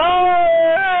today. Mate!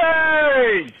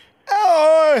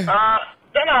 Hello!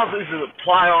 Don't know if this is a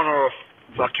play on or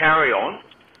a carry on.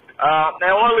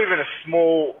 Now, I live in a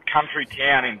small country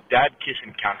town in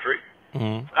dad-kissing country.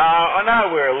 I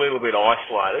know we're a little bit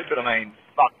isolated, but I mean,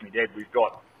 fuck me dead, we've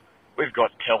got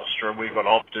Telstra, we've got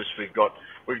Optus, we've got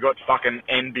fucking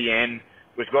NBN,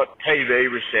 we've got TV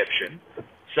reception.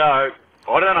 So,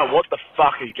 I don't know what the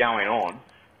fuck is going on,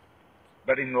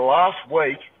 but in the last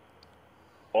week,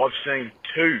 I've seen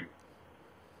two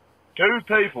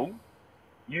people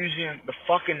using the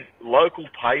fucking local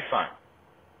payphone.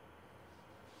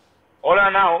 I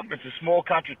don't know them. It's a small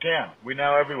country town. We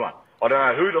know everyone. I don't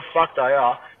know who the fuck they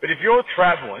are, but if you're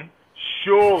travelling,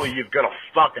 surely you've got a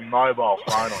fucking mobile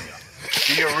phone on you.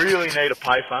 Do you really need a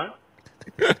payphone?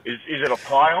 Is it a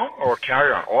play-on or a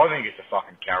carry-on? I think it's a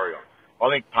fucking carry-on. I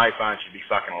think payphones should be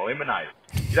fucking eliminated.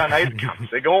 You don't need the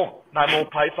cunts. They're gone. No more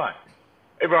payphone.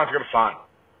 Everyone's got a phone.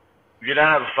 If you don't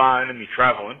have a phone and you're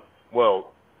travelling,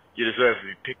 well, you deserve to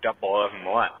be picked up by Open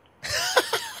Light.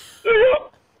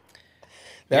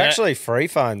 They're actually free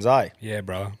phones, eh? Yeah,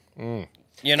 bro. Mm.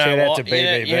 You know Shout out why? to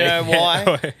BBB. You know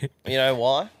why? You know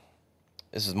why?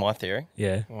 This is my theory.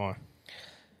 Yeah. Why?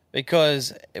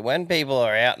 Because when people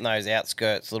are out in those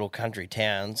outskirts, little country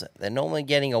towns, they're normally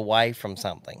getting away from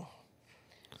something.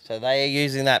 So they are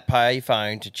using that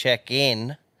payphone to check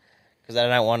in because they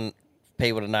don't want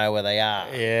people to know where they are.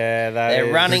 Yeah,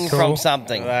 they're running from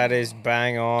something. That is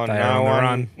bang on. They are on the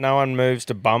run. No one moves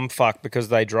to bumfuck because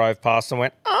they drove past and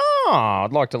went, oh,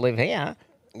 I'd like to live here.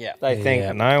 Yeah. They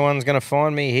think no one's going to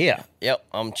find me here. Yep,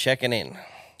 I'm checking in.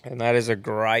 And that is a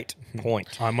great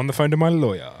point. I'm on the phone to my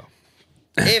lawyer.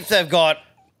 If they've got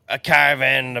a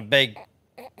caravan and a big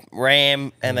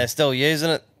Ram and they're still using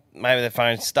it, maybe their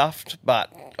phone's stuffed,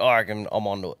 but I reckon I'm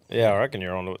onto it. Yeah, I reckon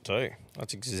you're onto it too.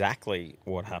 That's exactly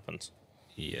what happens.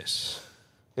 Yes.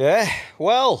 Yeah,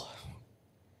 well,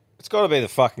 it's got to be the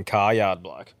fucking car yard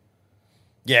bloke.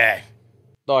 Yeah.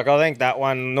 Like, I think that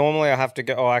one, normally I have to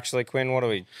go, oh, actually, Quinn, what are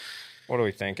we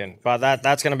thinking? But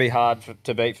that's going to be hard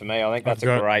to beat for me. I think that's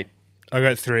great. I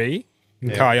got 3.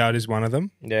 Yeah. Car yard is one of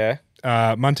them. Yeah.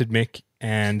 Munted Mick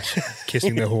and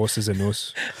kissing the horses a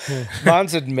nuss.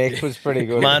 Munted Mick was pretty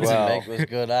good. Munted Mick was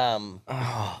good.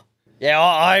 Yeah,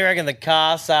 I reckon the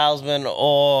car salesman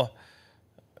or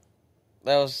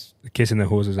that was Kissing the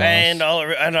horses a and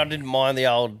I didn't mind the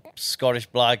old Scottish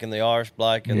bloke and the Irish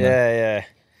bloke and Yeah.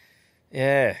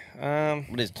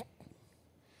 what is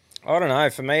I don't know.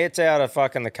 For me, it's out of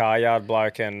fucking the car yard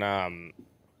bloke and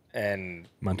Munted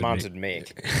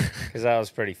Mick because that was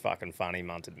pretty fucking funny.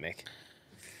 Munted Mick.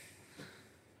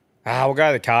 We'll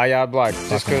go the car yard bloke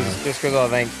just because I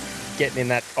think getting in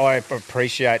that. I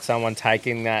appreciate someone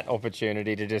taking that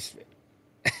opportunity to just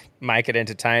make it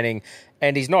entertaining,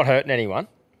 and he's not hurting anyone.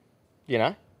 You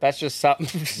know, that's just something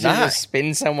to just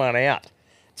spin someone out.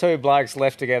 2 blokes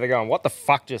left together going, what the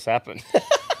fuck just happened?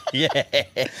 Yeah.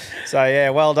 So,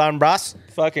 yeah, well done, Bruss.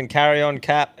 Fucking carry on,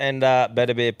 Cap, and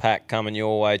better be a pack coming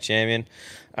your way, champion.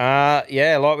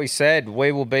 Yeah, like we said,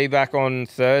 we will be back on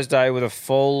Thursday with a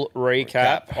full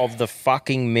recap of the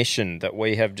fucking mission that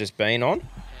we have just been on.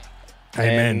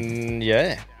 Amen. And,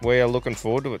 yeah, we are looking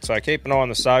forward to it. So keep an eye on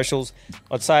the socials.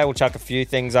 I'd say we'll chuck a few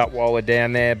things up while we're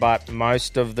down there, but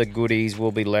most of the goodies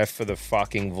will be left for the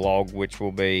fucking vlog, which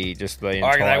will be just the entire I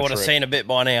reckon they would have trip. seen a bit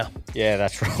by now. Yeah,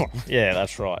 that's right. Yeah,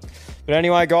 that's right. But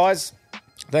anyway, guys,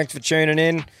 thanks for tuning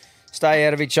in. Stay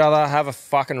out of each other. Have a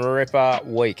fucking ripper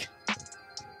week.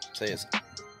 See yous.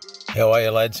 How are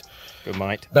you, lads? Good,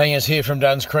 mate. Bangers here from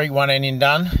Duns Creek, one end in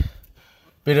done.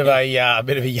 Bit of a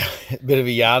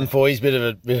yarn for you, bit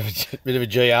of a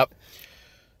G up.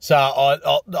 So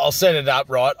I'll set it up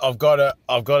right. I've got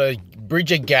to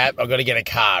bridge a gap. I've got to get a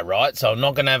car, right? So I'm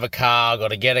not going to have a car. I've got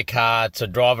to get a car to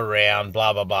drive around.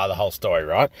 Blah blah blah. The whole story,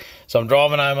 right? So I'm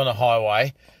driving home on the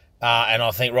highway, and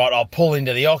I think, right, I'll pull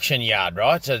into the auction yard,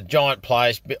 right? It's a giant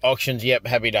place, auctions. Yep,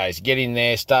 happy days. Get in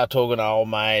there, start talking to old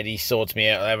mate. He sorts me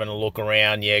out, having a look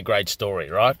around. Yeah, great story,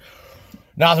 right?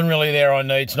 Nothing really there I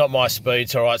need. It's not my speed.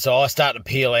 It's all right. So I start to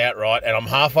peel out, right, and I'm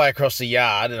halfway across the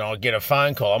yard, and I get a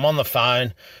phone call. I'm on the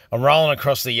phone. I'm rolling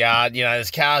across the yard. You know, there's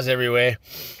cars everywhere.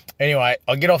 Anyway,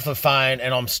 I get off the phone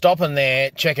and I'm stopping there,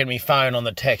 checking my phone on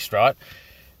the text, right?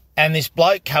 And this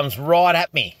bloke comes right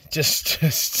at me, just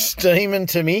steaming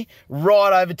to me,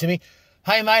 right over to me.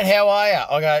 Hey, mate, how are you?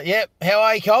 I go, yep, how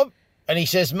are you, Cobb? And he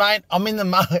says, mate, I'm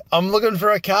looking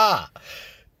for a car.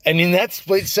 And in that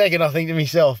split second, I think to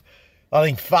myself,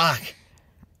 fuck,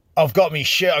 I've got my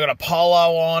shirt, I've got a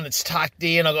polo on, it's tucked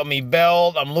in, I've got my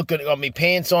belt, I've got my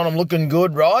pants on, I'm looking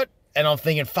good, right? And I'm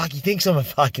thinking, fuck, he thinks I'm a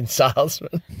fucking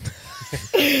salesman.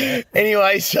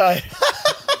 Anyway, so,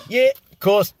 yeah, of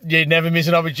course, you never miss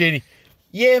an opportunity.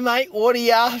 Yeah, mate, what are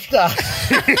you after?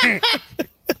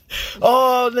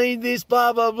 Oh, I need this,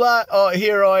 blah, blah, blah. Oh,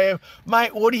 here I am.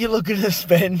 Mate, what are you looking to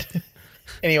spend?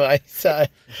 Anyway, so...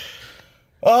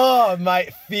 Oh,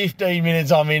 mate, 15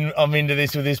 minutes I'm into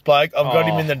this with this bloke. I've got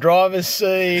him in the driver's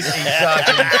seat. He's got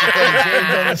his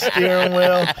hands on the steering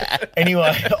wheel.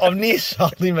 Anyway, I've near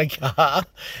sold him a car.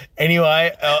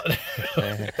 Anyway,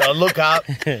 I look up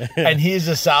and here's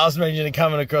the sales manager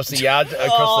coming across the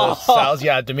sales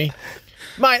yard to me.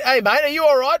 Mate, hey, mate, are you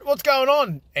all right? What's going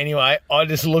on? Anyway, I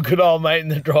just look at old mate in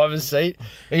the driver's seat.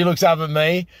 He looks up at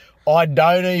me. I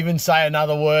don't even say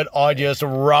another word. I just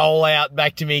roll out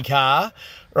back to me car,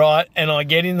 right? And I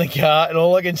get in the car, and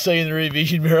all I can see in the rear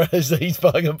vision mirror is these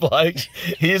fucking blokes.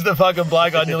 Here's the fucking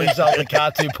bloke I nearly sold the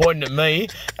car to pointing at me,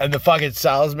 and the fucking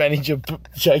sales manager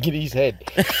shaking his head.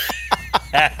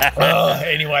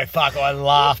 Anyway, fuck, I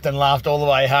laughed and laughed all the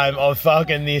way home. I've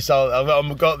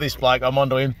got this bloke. I'm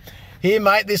onto him. Here,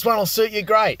 mate, this one will suit you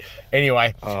great.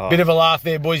 Anyway, bit of a laugh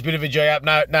there, boys, bit of a G up.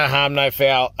 No harm, no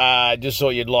foul. Just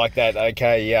thought you'd like that.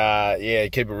 Okay, yeah,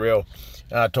 keep it real.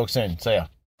 Talk soon. See ya.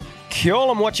 Call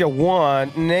them what you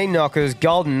want, knee knockers,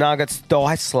 golden nuggets,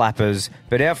 thigh slappers,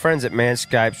 but our friends at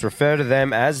Manscaped refer to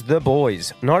them as the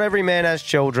boys. Not every man has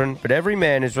children, but every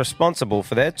man is responsible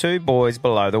for their two boys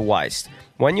below the waist.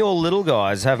 When your little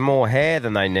guys have more hair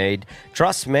than they need,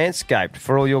 trust Manscaped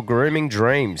for all your grooming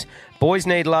dreams. Boys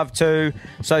need love too,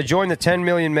 so join the 10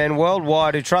 million men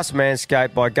worldwide who trust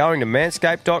Manscaped by going to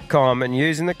manscaped.com and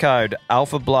using the code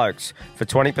ALPHABLOKES for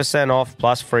 20% off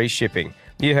plus free shipping.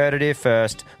 You heard it here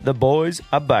first. The boys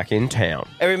are back in town.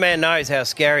 Every man knows how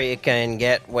scary it can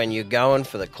get when you're going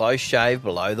for the close shave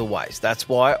below the waist. That's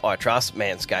why I trust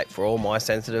Manscaped for all my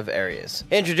sensitive areas.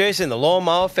 Introducing the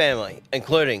Lawnmower family,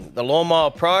 including the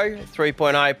Lawnmower Pro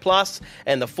 3.0 Plus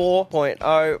and the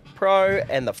 4.0 Pro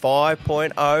and the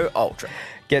 5.0 Ultra.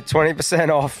 Get 20%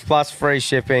 off plus free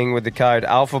shipping with the code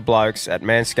ALPHABLOKES at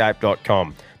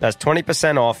manscaped.com. That's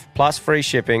 20% off plus free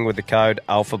shipping with the code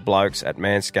ALPHABLOKES at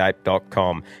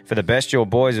manscaped.com. For the best your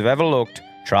boys have ever looked,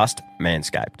 trust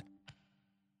Manscaped.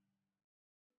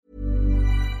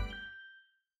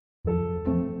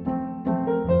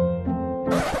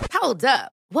 Hold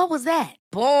up. What was that?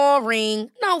 Boring.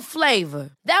 No flavor.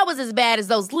 That was as bad as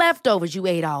those leftovers you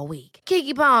ate all week.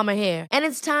 Keke Palmer here, and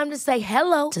it's time to say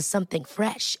hello to something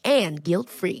fresh and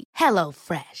guilt-free. Hello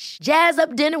Fresh. Jazz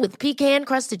up dinner with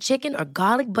pecan-crusted chicken or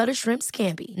garlic butter shrimp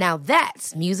scampi. Now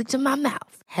that's music to my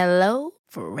mouth. Hello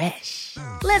Fresh.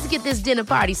 Let's get this dinner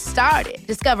party started.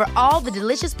 Discover all the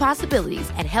delicious possibilities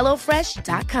at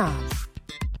hellofresh.com.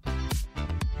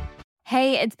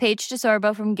 Hey, it's Paige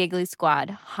DeSorbo from Giggly Squad.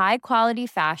 High quality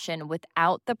fashion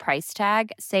without the price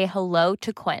tag. Say hello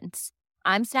to Quince.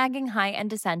 I'm snagging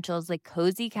high-end essentials like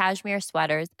cozy cashmere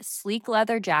sweaters, sleek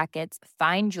leather jackets,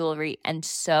 fine jewelry, and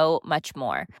so much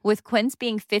more. With Quince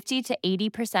being 50 to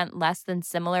 80% less than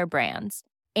similar brands.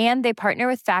 And they partner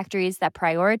with factories that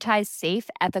prioritize safe,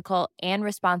 ethical, and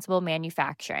responsible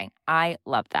manufacturing. I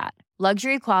love that.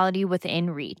 Luxury quality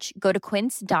within reach. Go to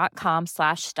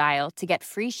quince.com/style to get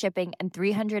free shipping and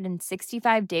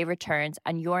 365-day returns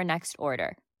on your next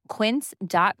order.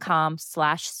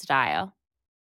 Quince.com/style.